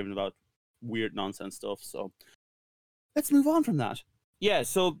people giving about weird nonsense stuff. So let's move on from that. Yeah,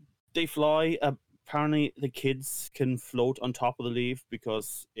 so they fly. Apparently, the kids can float on top of the leaf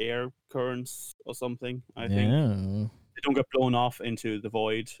because air currents or something, I think. They don't get blown off into the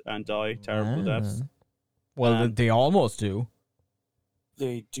void and die terrible deaths. Well, they almost do.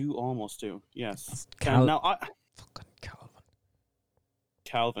 They do almost do, yes. Fucking Calvin.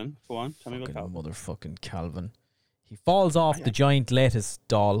 Calvin, go on, tell me about Fucking Calvin. motherfucking Calvin. He falls off the giant lettuce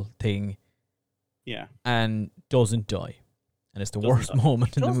doll thing Yeah. and doesn't die. And it's the Doesn't worst die.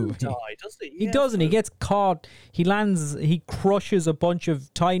 moment in the Doesn't movie. die, does he? He Yes, doesn't. He but- gets caught. He lands. He crushes a bunch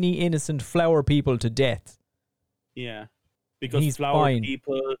of tiny, innocent flower people to death. Yeah. Because He's flower fine.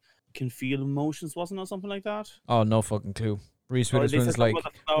 people can feel emotions, wasn't it, or something like that? Oh, no fucking clue. Reese Or at least Witherspoon's it's like,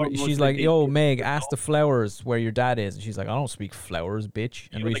 about the flower she's emotions like, they yo, feel. Meg, ask the flowers where your dad is. And she's like, I don't speak flowers, bitch.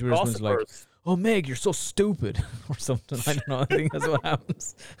 And Reese Like Witherspoon's like, gossipers. oh, Meg, you're so stupid. Or something. I don't know. I think that's what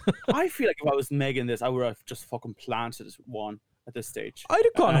happens. I feel like if I was Meg in this, I would have just fucking planted one at this stage. I'd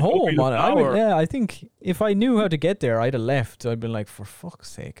have gone Don't be home the on it. flower. I think if I knew how to get there, I'd have left. I'd been like, for fuck's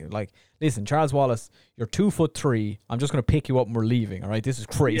sake. Like, listen, Charles Wallace, you're 2'3". I'm just going to pick you up and we're leaving. All right. This is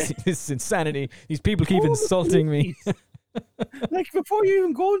crazy. This is insanity. These people keep Oh, insulting me. Like, before you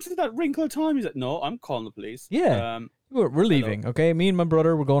even go into that wrinkle of time, he's like, no, I'm calling the police. Yeah. We're leaving. Okay. Me and my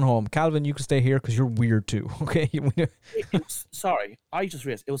brother, we're going home. Calvin, you can stay here because you're weird too. Okay. Sorry, I just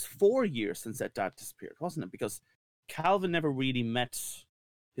realized it was 4 years since that dad disappeared, wasn't it? Because Calvin never really met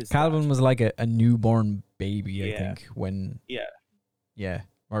his Calvin dad. was like a newborn baby, I Yeah. think, when. Yeah. Yeah.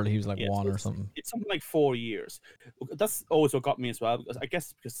 Or he was like Yeah, so one or it's- something. It's something like 4 years. That's always what got me as well. Because I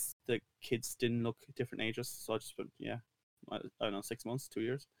guess because the kids didn't look different ages, so I just put I don't know, 6 months, 2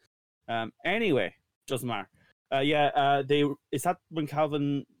 years. Anyway, doesn't matter. Is that when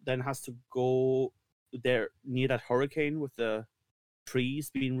Calvin then has to go there near that hurricane with the trees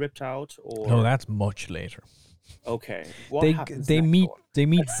being ripped out? Or No, that's much later. okay, what They happens they next, meet Owen? they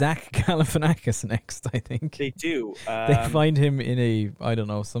meet Zach Galifianakis next, I think. They do. They find him in a, I don't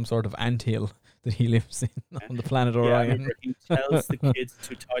know, some sort of anthill that he lives in on the planet yeah, I Orion. remember he tells the kids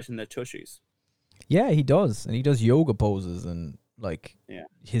to tighten their tushies. Yeah, he does. And he does yoga poses and like Yeah.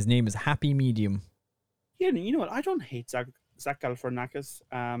 his name is Happy Medium. Yeah, and you know what? I don't hate Zach Galifianakis.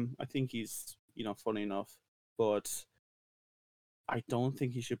 I think he's funny enough, but I don't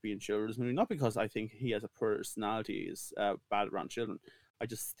think he should be in children's movies. Not because I think he as a personality is bad around children. I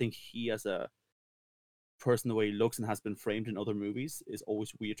just think he as a person, the way he looks and has been framed in other movies, is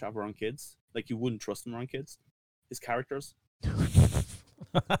always weird to have around kids. Like, you wouldn't trust him around kids. His characters.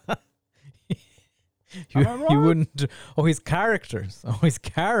 You, Am I you wrong? wouldn't. Oh, his characters. Oh, his Yeah,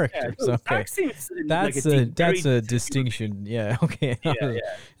 characters. no, Okay, Zach seems like that's a a deep, that's very a distinction. Yeah. Okay. Yeah, yeah.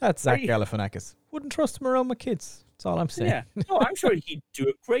 That's Zach Very- Galifianakis. Wouldn't trust him around my kids. That's all I'm saying. Yeah, no, I'm sure he'd do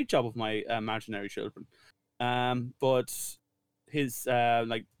a great job of my imaginary children. But his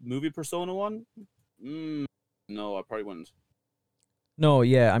like movie persona one, no, I probably wouldn't. No.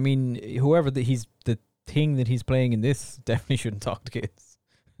 Yeah. I mean, whoever he's the thing that he's playing in this definitely shouldn't talk to kids.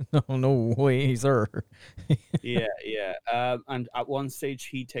 No way, sir. Yeah, yeah. And at one stage,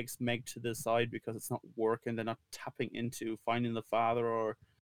 he takes Meg to the side because it's not working. They're not tapping into finding the father or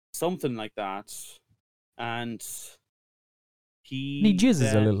something like that. And He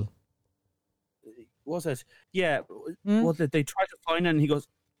jizzes a then- little. Was it? Yeah. Hmm? Well, they try to find it, and he goes,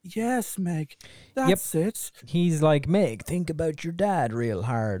 "Yes, Meg, that's it." He's like, Meg, think about your dad real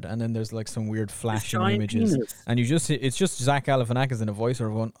hard. And then there's like some weird flashing giant images. penis. And it's just Zach Galifianakis in a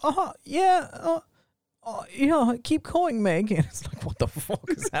voiceover going, yeah, keep going, Meg. And it's like, what the fuck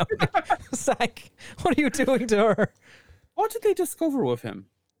is happening? Zach, what are you doing to her? What did they discover with him?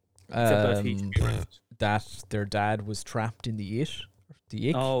 Except that he That their dad was trapped in the it. The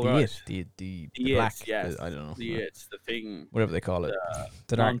ick? Oh, the right. it. The The black. it, yes. I don't know. It's the thing. Whatever they call it.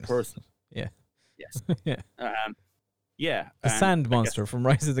 The darkness. Non-person. Yeah. Yes. Yeah. Yeah. The and sand I guess monster from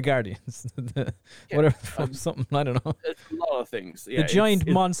Rise of the Guardians. Yeah, Whatever the fuck, something, I don't know. It's a lot of things. Yeah, The giant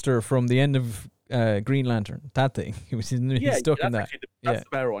it's- monster from the end of Green Lantern. That thing. He's stuck in that. actually that's Yeah. the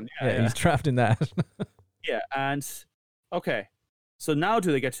better one. Yeah, Yeah, yeah. he's trapped in that. Yeah, and okay. So now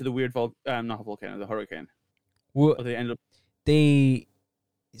do they get to the weird not volcano, the hurricane? Well, Or they end up they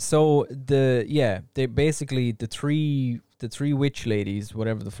basically the three witch ladies,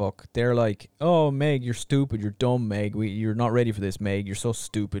 whatever the fuck, they're like, oh, Meg, you're stupid, you're dumb, Meg, you're not ready for this, Meg, you're so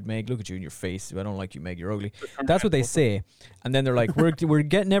stupid, Meg, look at you in your face, I don't like you, Meg, you're ugly. That's what they say. And then they're like, we're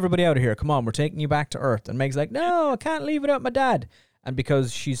getting everybody out of here, come on, we're taking you back to Earth. And Meg's like, no, I can't leave without my dad. And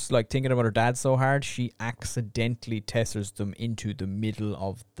because she's like thinking about her dad so hard, she accidentally tessers them into the middle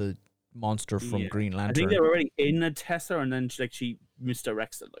of the monster from Yeah. Green I Lantern. think they were already in a Tesla, and then she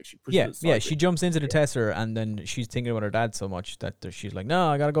misdirects it. Like she pushes Yeah, it yeah. sideways. She jumps into the Tesser, and then she's thinking about her dad so much that she's like, "No,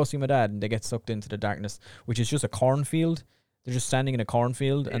 I gotta go see my dad." And they get sucked into the darkness, which is just a cornfield. They're just standing in a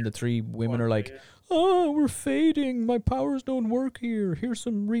cornfield, and the three women are like, "Oh, we're fading. My powers don't work here. Here's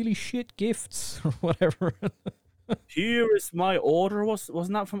some really shit gifts or whatever." Here is my order.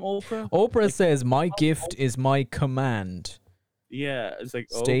 Wasn't that from Oprah? Oprah says, "My gift is my command. Yeah, it's like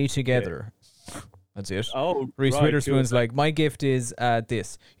Stay okay. together." That's it. Oh, Reese right, Witherspoon's cool. like, my gift is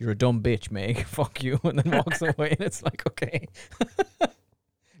this. You're a dumb bitch, Meg. Fuck you. And then walks away. And it's like, okay. Mindy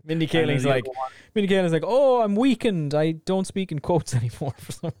And then Kaling's the like, oh, I'm weakened. I don't speak in quotes anymore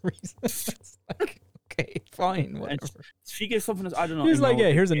for some reason. It's like, okay, fine, And whatever. she gives something else. I don't know. He's like, no,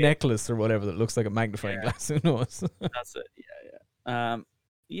 yeah, here's a yeah, necklace or whatever that looks like a magnifying Yeah. glass. Who knows? That's it. Yeah.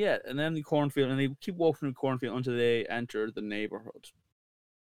 Yeah, and then the cornfield, and they keep walking through the cornfield until they enter the neighborhood,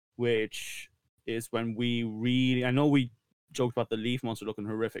 which is when we really. I know we joked about the leaf monster looking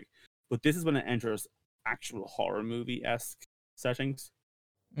horrific, but this is when it enters actual horror movie esque settings.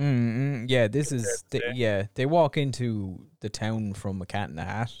 Yeah, this is, Yeah. they walk into the town from A Cat in the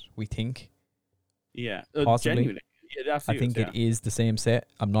Hat, we think. Yeah, Possibly. genuinely. Yeah, I think it is the same set.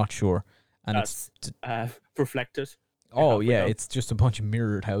 I'm not sure. And it's reflected. oh halfway yeah, up. it's just a bunch of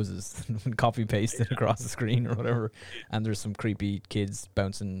mirrored houses, copy pasted across the screen or whatever. And there's some creepy kids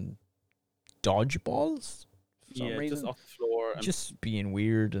bouncing dodgeballs for some Yeah, reason. just off the floor. And Just being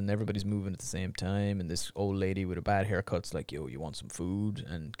weird, and everybody's moving at the same time. And this old lady with a bad haircut's like, "Yo, you want some food?"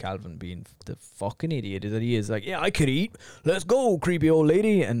 And Calvin, being the fucking idiot that he is, like, "Yeah, I could eat. Let's go, creepy old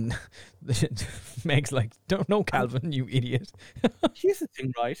lady." And Meg's like, "Don't know, Calvin, you idiot." here's the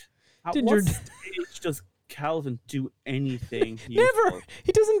thing, right? At Did what your- stage does Calvin do anything? Never. useful?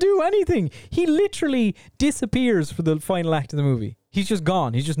 He doesn't do anything. He literally disappears for the final act of the movie. He's just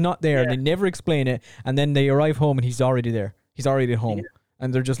gone. He's just not there. And Yeah. they never explain it. And then they arrive home and he's already there. He's already at home. Yeah.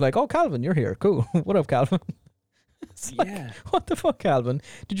 And they're just like, "Oh, Calvin, you're here. Cool. What up, Calvin?" It's like, Yeah. what the fuck, Calvin?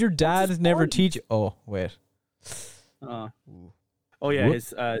 Did your dad his never point? teach? Oh, wait. Oh yeah, Whoop.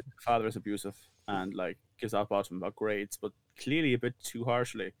 his father is abusive and like gives out bottom about grades, but clearly a bit too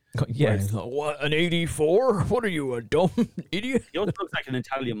harshly. Yeah. Whereas- he's like, "What, an 84? What are you, a dumb idiot?" He also looks like an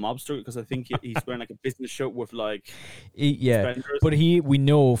Italian mobster because I think he's wearing like a business shirt with like Yeah. suspenders. But we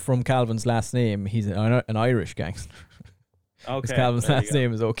know from Calvin's last name, he's an Irish gangster. Okay, Because Calvin's there you last go.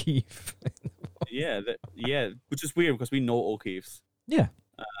 name is O'Keefe. yeah, which is weird because we know O'Keefe's. Yeah.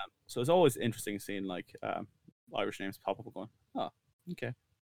 So it's always interesting seeing like Irish names pop up and going, oh, okay.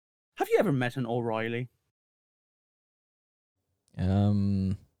 Have you ever met an O'Reilly?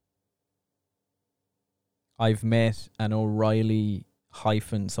 I've met an O'Reilly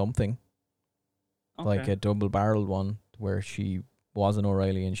hyphen something, like Okay. a double-barreled one where she was an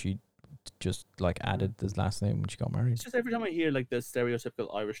O'Reilly and she just like added this last name when she got married. It's just every time I hear like the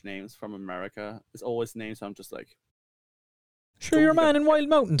stereotypical Irish names from America, it's always names I'm just like, Sure, don't your think man in Wild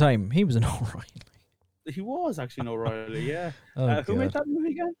Mountain Time. He was an O'Reilly. he was actually an O'Reilly, yeah. Oh, Who made God. that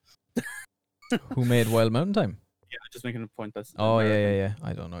movie again? Who made Wild Mountain Time? Yeah, just making a point that's Oh, American. yeah.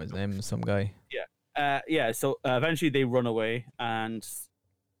 I don't know his name. Some guy. Yeah, so eventually they run away, and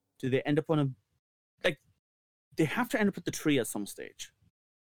do they end up on a like? They have to end up at the tree at some stage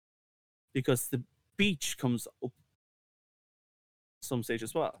because the beach comes up some stage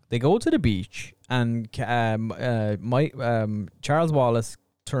as well. They go to the beach, and Charles Wallace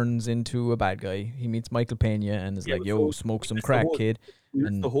turns into a bad guy. He meets Michael Pena and is Yeah, like, but "Yo, so smoke some it's the crack, whole- kid." It's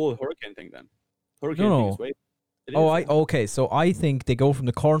And- the whole hurricane thing then. Hurricane No, thing no. is way. It Oh, is. okay. So I think they go from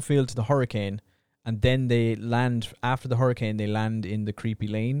the cornfield to the hurricane, and then they land after the hurricane. They land in the creepy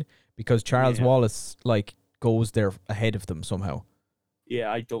lane because Charles Yeah. Wallace like goes there ahead of them somehow.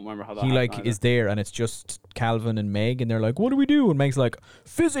 Yeah, I don't remember how that. He like happened is there, and it's just Calvin and Meg, and they're like, "What do we do?" And Meg's like,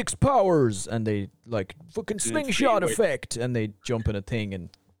 "Physics powers," and they like fucking Do the slingshot tree, effect, and they jump in a thing, and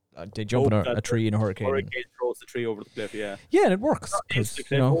they jump in Hope a that tree in a either. hurricane. Hurricane throws the tree over the cliff. Yeah, Yeah, and it works. Not 'cause, into the you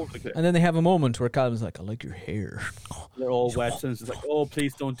cliff, know, over the cliff. and then they have a moment where Calvin's like, "I like your hair. They're all wet, and it's just like, oh,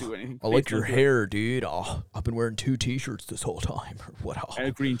 please don't do anything. I Please like your don't do hair, dude. Oh, I've been wearing 2 t-shirts this whole time." Or what? it." And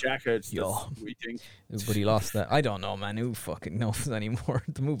a green jacket. Yeah. Yeah. We think. But he lost that. I don't know, man. Who fucking knows anymore?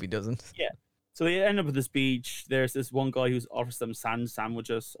 The movie doesn't. So they end up at this beach. There's this one guy who offers them sand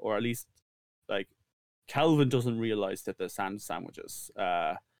sandwiches, or at least, like, Calvin doesn't realize that they're sand sandwiches.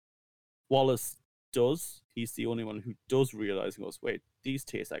 Wallace does. He's the only one who does realize and goes, wait, these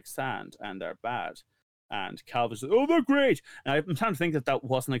taste like sand and they're bad. And Calvin says, oh, they're great. And I'm trying to think that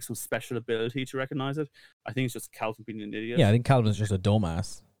wasn't like some special ability to recognize it. I think it's just Calvin being an idiot. Yeah, I think Calvin's just a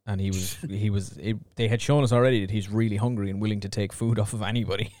dumbass, and they had shown us already that he's really hungry and willing to take food off of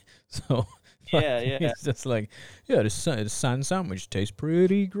anybody. So Yeah. it's just like, yeah, the sand sandwich tastes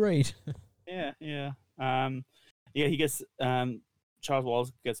pretty great. Yeah. He gets Charles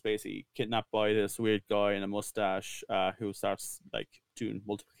Wallace gets basically kidnapped by this weird guy in a mustache who starts like doing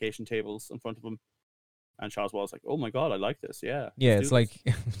multiplication tables in front of him, and Charles Wallace like, oh my god, I like this. Yeah, Yeah, let's it's do like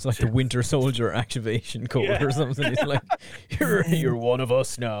it's like the Winter Soldier activation code Yeah. or something. It's like you're one of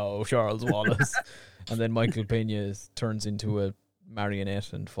us now, Charles Wallace. And then Michael Pena turns into a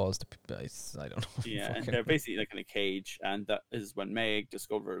marionette and falls to I don't know. this. Yeah, and Fucking- they're basically like in a cage, and that is when Meg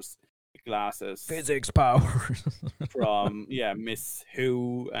discovers the glasses physics powers. from Miss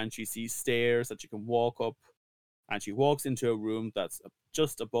Who, and she sees stairs that she can walk up, and she walks into a room that's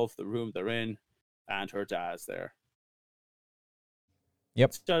just above the room they're in, and her dad's there.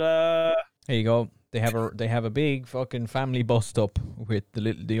 Yep. Ta-da! There you go. They have a big fucking family bust up with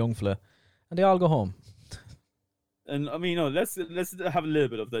the young fella, and they all go home. And I mean, let's have a little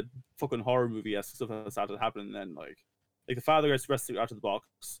bit of the fucking horror movie esque stuff that started happening. Then, like the father gets rescued out of the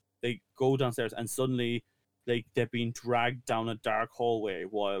box. They go downstairs, and suddenly, like they're being dragged down a dark hallway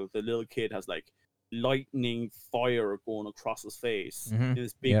while the little kid has like lightning fire going across his face. Mhm. In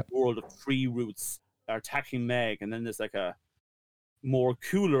this big Yep. world of tree roots are attacking Meg, and then there's like a more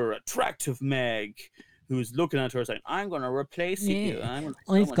cooler, attractive Meg who's looking at her saying, "I'm going to replace you. Yeah, I'm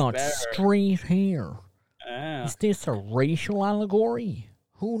gonna be so much better." straight hair. Yeah. this a racial allegory?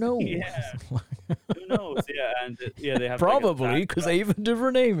 Who knows? Yeah. Who knows? Yeah, and they have like, a Probably because flashback, they even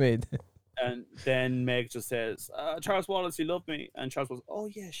different name it. and then Meg just says, "Charles Wallace, you love me," and Charles Wallace, "Oh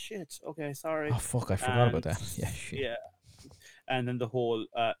yeah, shit. Okay, sorry." Oh fuck! I forgot about And- that. Yeah, shit. Yeah, and then the whole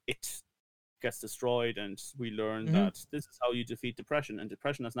it gets destroyed, and we learn Mhm. that this is how you defeat depression, and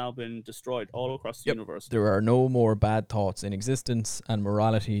depression has now been destroyed all across the Yep. universe. There are no more bad thoughts in existence, and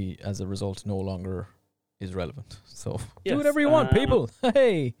morality, as a result, no longer is relevant. So do Yes, whatever you want, people.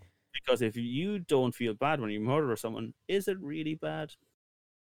 Hey. Because if you don't feel bad when you murder someone, is it really bad?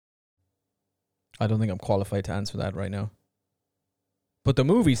 I don't think I'm qualified to answer that right now. But the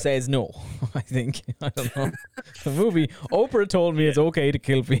movie says no, I think. I don't know. The movie, Oprah told me it's okay to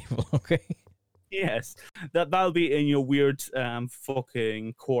kill people, okay? Yes, that'll be in your weird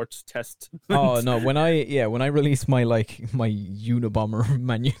fucking court test. Oh, no, when I release my Unabomber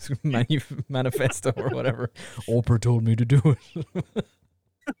manifesto or whatever, Oprah told me to do it.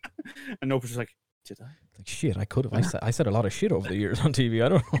 And Oprah's just like, did I? Like, shit, I could have. I said a lot of shit over the years on TV. I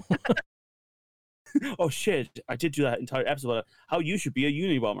don't know. Oh shit, I did do that entire episode about how you should be a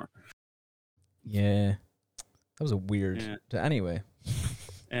Unabomber. Yeah. That was a weird... Yeah. Anyway.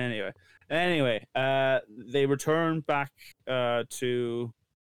 Anyway, they return back to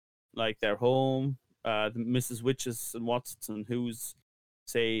like their home. the Mrs. Witches and Watson, who's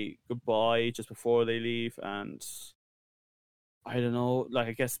say goodbye just before they leave, and I don't know, like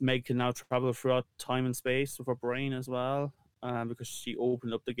I guess Meg can now travel throughout time and space with her brain as well, because she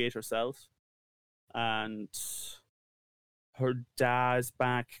opened up the gate herself, and her dad's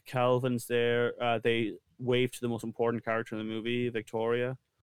back, Calvin's there. They wave to the most important character in the movie, Victoria,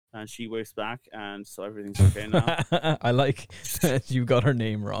 and she waves back, and so everything's okay now. I like you got her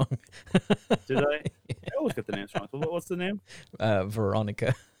name wrong. Did I? I always get the names wrong. What's the name?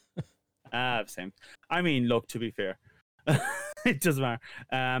 Veronica. Same. I mean, look, to be fair, it doesn't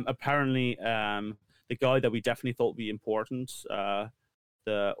matter. Apparently, the guy that we definitely thought would be important,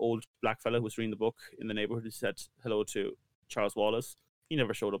 the old black fella who was reading the book in the neighborhood, who said hello to Charles Wallace, he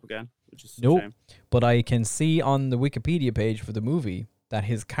never showed up again, which is a shame. But I can see on the Wikipedia page for the movie that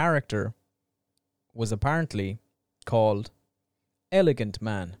his character was apparently called Elegant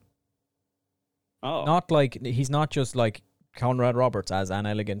Man. Oh. Not like, he's not just like Conrad Roberts as an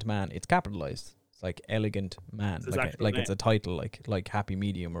elegant man. It's capitalized. It's like Elegant Man. Like it's a title, like Happy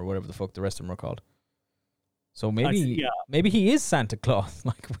Medium or whatever the fuck the rest of them are called. So maybe he is Santa Claus,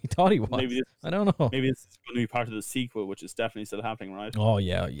 like we thought he was. I don't know. Maybe it's going to be part of the sequel, which is definitely still happening, right? Oh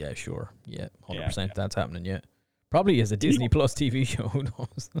yeah, sure, 100%. That's happening. Yeah, probably is a Disney Plus TV show. Who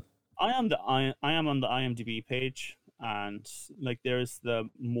knows? I am on the IMDb page, and like there's the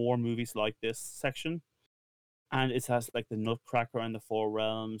more movies like this section, and it has like the Nutcracker and the Four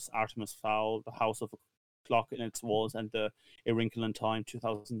Realms, Artemis Fowl, the House of a Clock in Its Walls, and the A Wrinkle in Time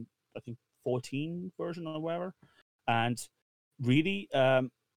 2000, I think 14 version or whatever. And really,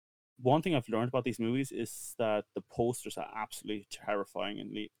 one thing I've learned about these movies is that the posters are absolutely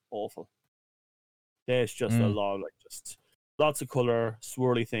terrifyingly awful. There's just a lot of just lots of color,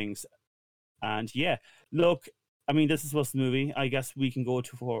 swirly things. And yeah, look, I mean, this is what's the movie. I guess we can go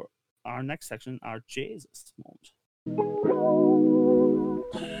to for our next section, our Jesus moment.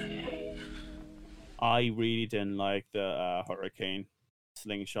 I really didn't like the hurricane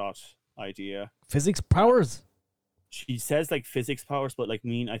slingshot idea. Physics powers. She says like physics powers, but like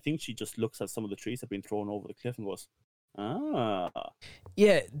I think she just looks at some of the trees that have been thrown over the cliff and goes,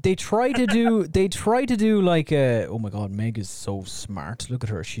 Yeah, they try to do like oh my god, Meg is so smart. Look at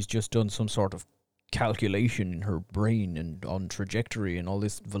her. She's just done some sort of calculation in her brain and on trajectory and all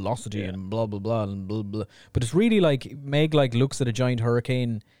this velocity and blah blah blah and blah blah. But it's really like Meg like looks at a giant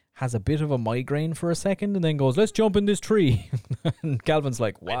hurricane, has a bit of a migraine for a second, and then goes, "Let's jump in this tree." And Calvin's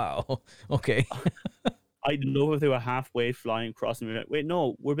like, "Wow, okay." I'd love if they were halfway flying across and we're like, wait,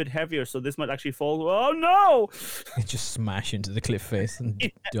 no, we're a bit heavier, so this might actually fall. Oh no! They just smash into the cliff face and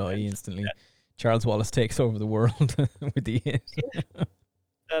die instantly. Charles Wallace takes over the world with the hit.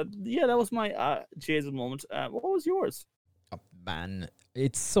 Yeah, that was my Jesus moment. What was yours? Oh, man,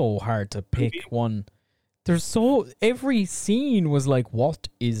 it's so hard to pick one. Every scene was like, what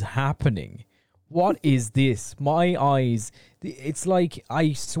is happening? What is this? My eyes. It's like,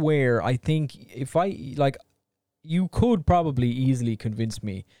 I swear, I think if you could probably easily convince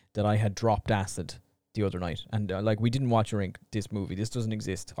me that I had dropped acid the other night. And we didn't watch this movie. This doesn't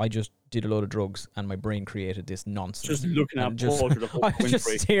exist. I just did a load of drugs and my brain created this nonsense. Just looking at Portrait of Oprah I was just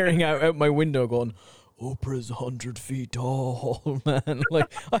staring out my window going, Oprah's 100 feet tall, man.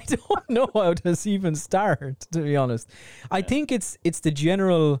 Like, I don't know how to even start, to be honest. I think it's the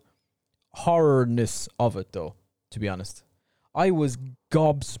general horrorness of it, though, to be honest. I was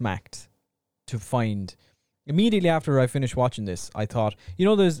gobsmacked to find... Immediately after I finished watching this, I thought,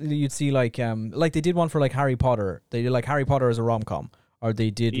 you'd see like they did one for like Harry Potter. They did like Harry Potter as a rom-com, or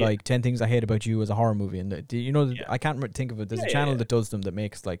they did like 10 Things I Hate About You as a horror movie. And I can't think of it. There's a channel that does them that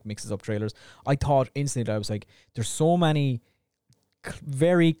mixes up trailers. I thought instantly, I was like, there's so many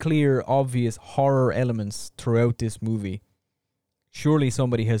very clear, obvious horror elements throughout this movie. Surely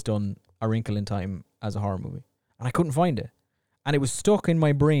somebody has done A Wrinkle in Time as a horror movie, and I couldn't find it, and it was stuck in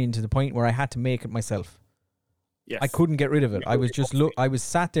my brain to the point where I had to make it myself. Yes. I couldn't get rid of it. I was just I was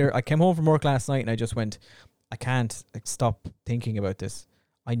sat there. I came home from work last night and I just went, I can't stop thinking about this.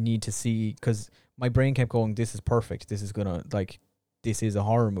 I need to see, because my brain kept going, this is perfect. This is gonna this is a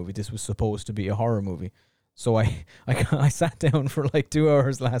horror movie. This was supposed to be a horror movie. So I sat down for like 2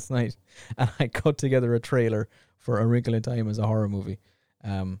 hours last night and I cut together a trailer for A Wrinkle in Time as a horror movie,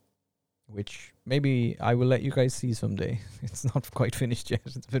 which maybe I will let you guys see someday. It's not quite finished yet.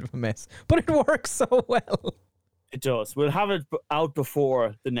 It's a bit of a mess, but it works so well. It does. We'll have it out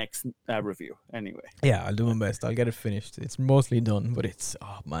before the next review anyway. Yeah, I'll do my best. I'll get it finished. It's mostly done, but it's,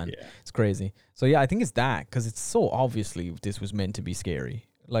 it's crazy. So yeah, I think it's that, because it's so obviously this was meant to be scary.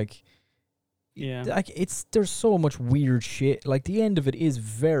 There's so much weird shit. Like the end of it is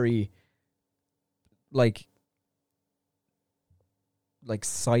very, like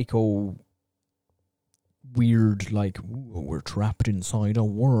psycho weird, like, "Ooh, we're trapped inside a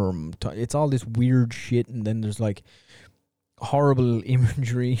worm." It's all this weird shit, and then there's like horrible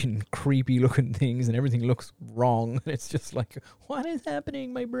imagery and creepy looking things, and everything looks wrong. It's just like, what is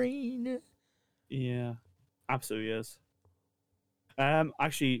happening, my brain? Yeah, absolutely is.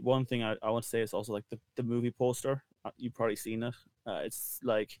 Actually, one thing I want to say is also like the movie poster. You've probably seen it. It's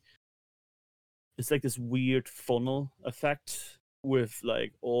like this weird funnel effect with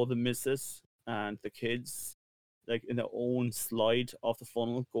like all the misses and the kids like in their own slide of the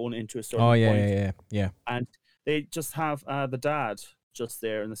funnel going into a certain Oh point. yeah. And they just have the dad just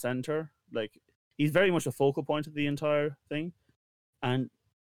there in the center. Like he's very much a focal point of the entire thing. And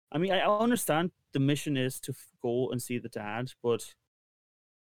I mean, I understand the mission is to go and see the dad, but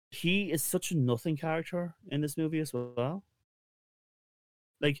he is such a nothing character in this movie as well.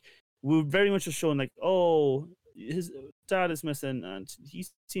 Like we're very much just showing like, oh, his dad is missing, and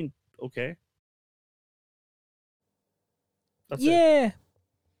he's seen okay. That's it.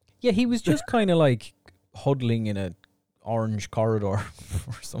 Yeah, he was just kind of like huddling in a orange corridor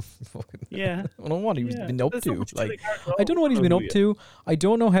or some fucking. Yeah. I don't know what he's been up There's not to. much to Like, the character I don't know what he's been up yet. to. I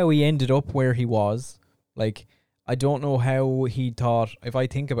don't know how he ended up where he was. Like, I don't know how he thought, if I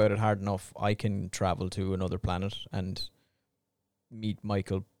think about it hard enough, I can travel to another planet and meet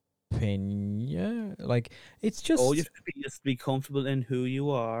Michael Pena. Like, it's just. Oh, you have to just be comfortable in who you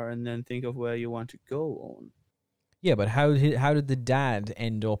are, and then think of where you want to go on. Yeah, but how did the dad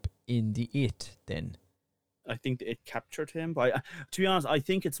end up in the It then? I think it captured him. But to be honest, I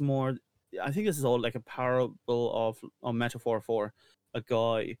think it's more. I think this is all like a parable of a metaphor for a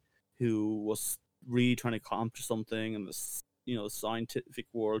guy who was really trying to accomplish something, and the scientific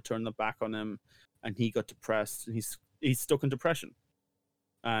world turned their back on him, and he got depressed, and he's stuck in depression,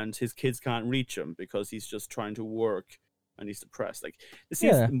 and his kids can't reach him because he's just trying to work, and he's depressed. Like this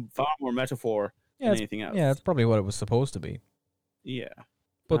seems far more metaphor than anything else. Yeah, it's probably what it was supposed to be. Yeah.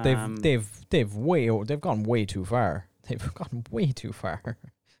 But they've gone way too far. They've gone way too far.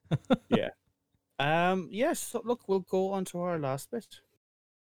 Yeah. Yes. So look, we'll go on to our last bit.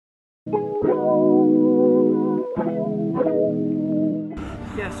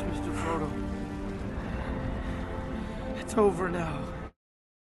 Yes, Mr. Frodo. It's over now.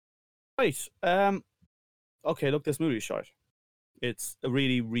 Right. Okay. Look, this movie's shite. It's a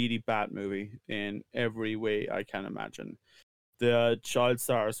really, really bad movie in every way I can imagine. The child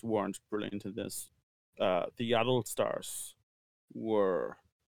stars weren't brilliant in this. The adult stars were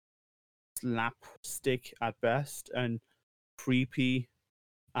slapstick at best and creepy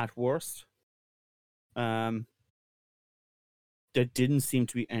at worst. There didn't seem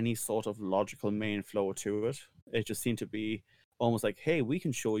to be any sort of logical main flow to it. It just seemed to be almost like, hey, we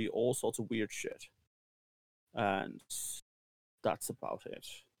can show you all sorts of weird shit. And that's about it.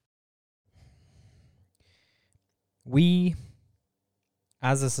 We,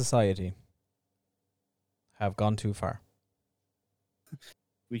 as a society, have gone too far.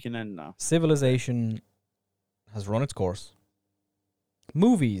 We can end now. Civilization has run its course.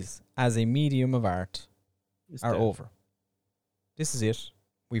 Movies, as a medium of art, are over. This is it.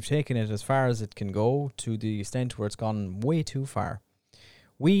 We've taken it as far as it can go, to the extent where it's gone way too far.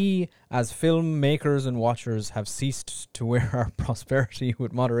 We, as filmmakers and watchers, have ceased to wear our prosperity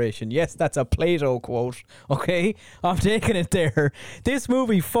with moderation. Yes, that's a Plato quote, okay? I'm taking it there. This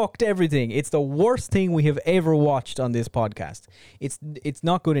movie fucked everything. It's the worst thing we have ever watched on this podcast. It's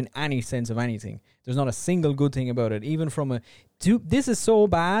not good in any sense of anything. There's not a single good thing about it. Even from this is so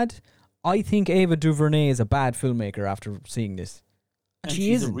bad, I think Ava DuVernay is a bad filmmaker after seeing this. And She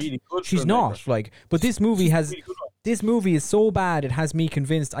she's isn't. a really good She's filmmaker. not. Like, but this movie She's a has... really good one. This movie is so bad, it has me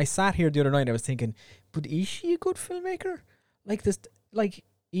convinced. I sat here the other night, I was thinking, but is she a good filmmaker? Like this, like,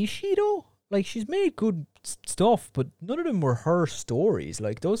 is she though? Like, she's made good stuff, but none of them were her stories.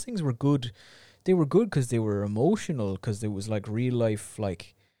 Like, those things were good. They were good because they were emotional, because it was like real life,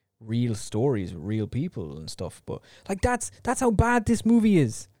 like real stories, real people and stuff. But like, that's how bad this movie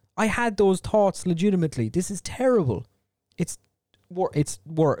is. I had those thoughts legitimately. This is terrible.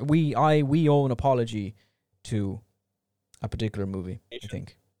 We owe an apology to a particular movie, I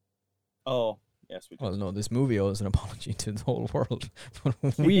think. Oh, yes, we do. Well, no, this movie owes an apology to the whole world. But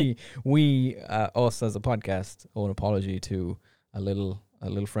we, us as a podcast, owe an apology to a little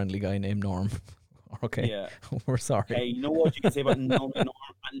friendly guy named Norm. Okay, Yeah. we're sorry. Hey, you know what you can say about Norm? At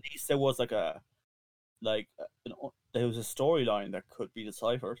least there was there was a storyline that could be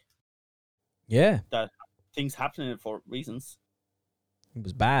deciphered. Yeah, That things happen in it for reasons. it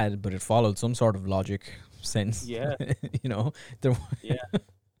was bad, but it followed some sort of logic sense. Yeah. You know, there. Yeah.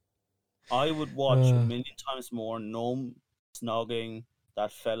 I would watch a million times more Gnome snogging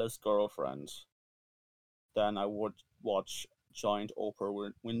that fella's girlfriend than I would watch giant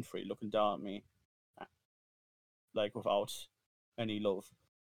Oprah Winfrey looking down at me, like without any love.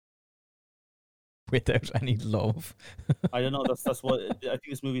 Without any love. I don't know. That's what I think.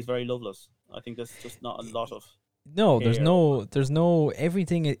 This movie is very loveless. I think there's just not a lot of. No, there's care. no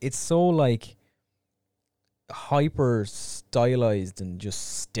everything. It's so like hyper stylized and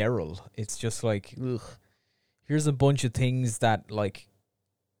just sterile. It's just like, ugh. Here's a bunch of things that like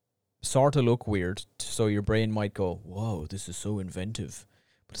sort of look weird, so your brain might go, "Whoa, this is so inventive,"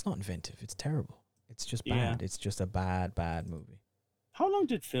 but it's not inventive. It's terrible. It's just bad. Yeah. It's just a bad movie. How long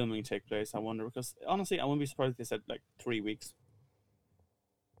did filming take place? I wonder, because honestly, I wouldn't be surprised if they said like 3 weeks.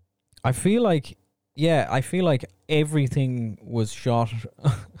 I feel like everything was shot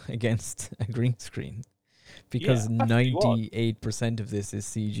against a green screen because Yeah, that's what it was. 98% of this is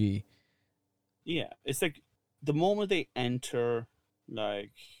CG. Yeah, it's like the moment they enter,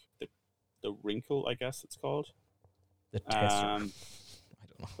 like the wrinkle, I guess it's called. The tesser. I don't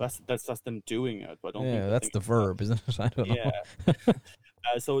know. That's them doing it, but I don't think Yeah, they're that's the thinking about verb, isn't it? I don't Yeah. know.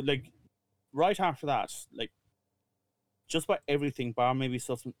 So like right after that, like just about everything, bar maybe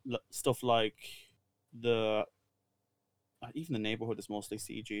stuff like the even the neighborhood is mostly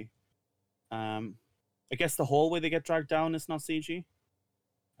CG. I guess the hallway they get dragged down is not CG.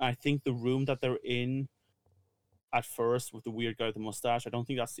 I think the room that they're in at first with the weird guy with the mustache, I don't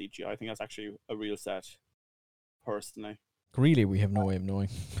think that's CG. I think that's actually a real set. Personally, Really, we have no way of knowing.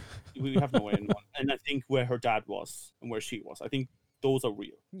 we have no way in one. And I think where her dad was and where she was, I think those are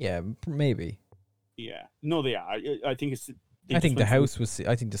real. Yeah, maybe. Yeah, no, they are. I think it's. I think the house was.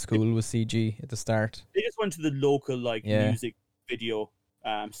 I think the school was CG at the start. They just went to the local music video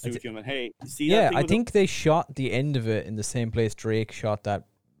studio and went, hey, see that Yeah, thing I with think they shot the end of it in the same place Drake shot that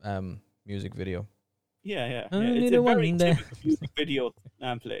music video. Yeah. I It's need a a very one there. typical music video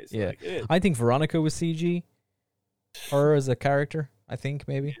place. Yeah, Like, it is. I think Veronica was CG. Her as a character, I think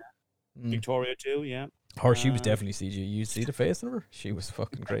maybe. Victoria too. Yeah. Or she was definitely CG. You see the face of her? She was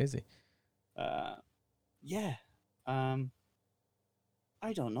fucking crazy. Yeah.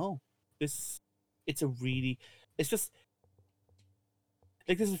 I don't know. It's just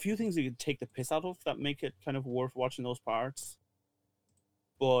like there's a few things you could take the piss out of that make it kind of worth watching those parts.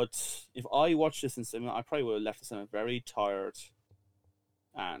 But if I watched this in cinema, I probably would have left the cinema very tired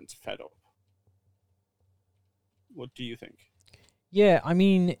and fed up. What do you think? Yeah, I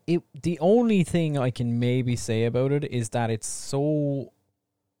mean, the only thing I can maybe say about it is that it's so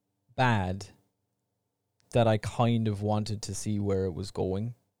bad that I kind of wanted to see where it was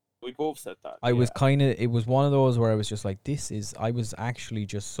going. We both said that. It was one of those where I was just like, I was actually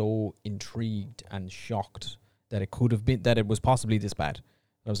just so intrigued and shocked that it could have been, that it was possibly this bad.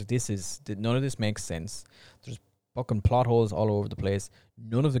 I was like, none of this makes sense. There's fucking plot holes all over the place.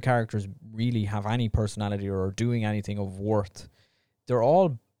 None of the characters really have any personality or are doing anything of worth. They're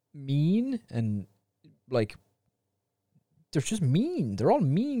all mean and like, they're just mean. They're all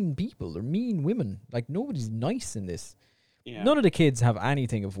mean people. They're mean women. Like, nobody's nice in this. Yeah. None of the kids have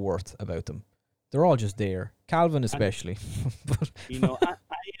anything of worth about them. They're all just there. Calvin especially. But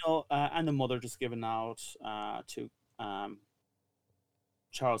and the mother just given out to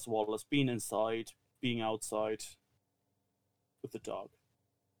Charles Wallace being inside, being outside with the dog.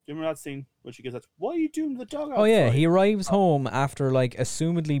 Do you remember that scene where she gives that? What are you doing with the dog outside? Oh yeah, he arrives home after like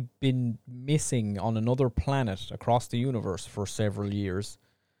assumedly been missing on another planet across the universe for several years,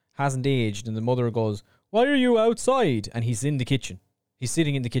 hasn't aged, and the mother goes, "Why are you outside?" And he's in the kitchen. He's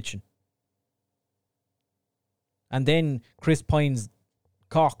sitting in the kitchen. And then Chris Pine's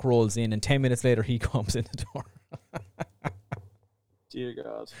cock rolls in, and 10 minutes later he comes in the door. Dear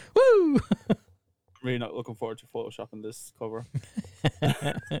God. Woo! I'm really not looking forward to photoshopping this cover.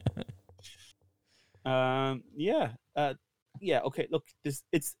 Okay, look,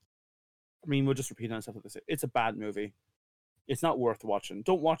 we're just repeating ourselves with this. It's a bad movie. It's not worth watching.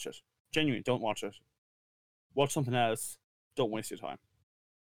 Don't watch it. Genuinely, don't watch it. Watch something else. Don't waste your time.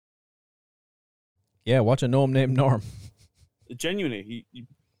 Yeah, watch a gnome named Norm. Genuinely, you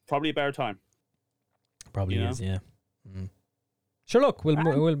probably a better time. Probably is, yeah. Mm. Sure, look, we'll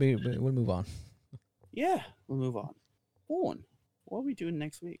move on. Yeah, we'll move on. Owen, what are we doing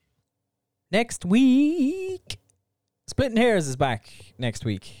next week? Next week, Splitting Hairs is back next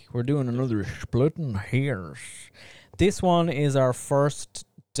week. We're doing another Splitting Hairs. This one is our first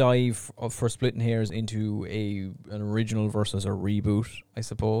dive for Splitting Hairs into an original versus a reboot, I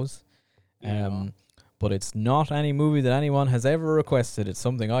suppose. Yeah. But it's not any movie that anyone has ever requested. It's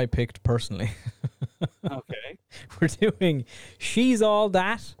something I picked personally. Okay. We're doing She's All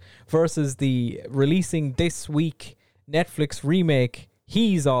That versus the releasing this week Netflix remake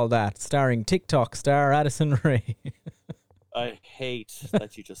He's All That, starring TikTok star Addison Rae. I hate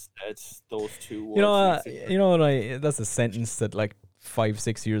that you just said those two words. That's a sentence that like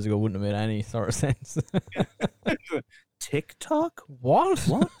 5-6 years ago wouldn't have made any sort of sense. TikTok? What?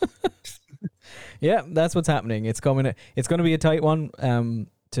 Yeah, that's what's happening. It's coming. It's going to be a tight one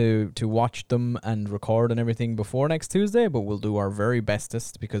to watch them and record and everything before next Tuesday, but we'll do our very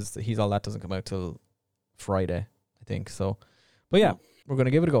bestest because He's All That doesn't come out till Friday, I think. So, but yeah, we're going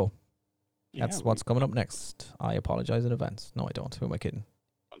to give it a go. That's what's coming up next. I apologize in advance. No, I don't. Who am I kidding?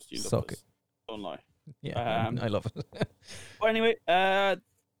 Suck it. Don't lie. Yeah, I love it. Well, anyway,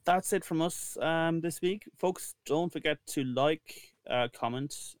 that's it from us this week. Folks, don't forget to like,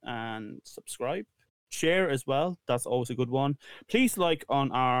 comment, and subscribe. Share as well. That's always a good one. Please like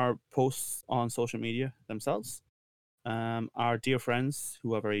on our posts on social media themselves. Our dear friends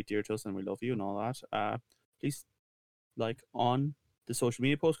who are very dear to us and we love you and all that. Please like on the social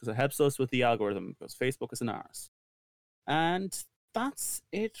media posts because it helps us with the algorithm because Facebook is an arse. And that's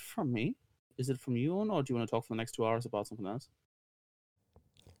it from me. Is it from you, Owen, or do you want to talk for the next 2 hours about something else?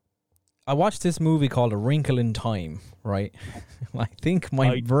 I watched this movie called A Wrinkle in Time, right? I think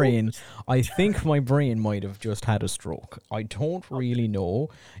my brain might have just had a stroke. I don't really know.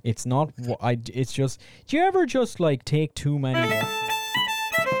 It's not. It's just. Do you ever just like take too many?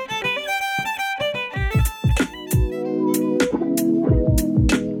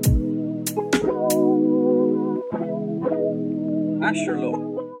 Asherlo.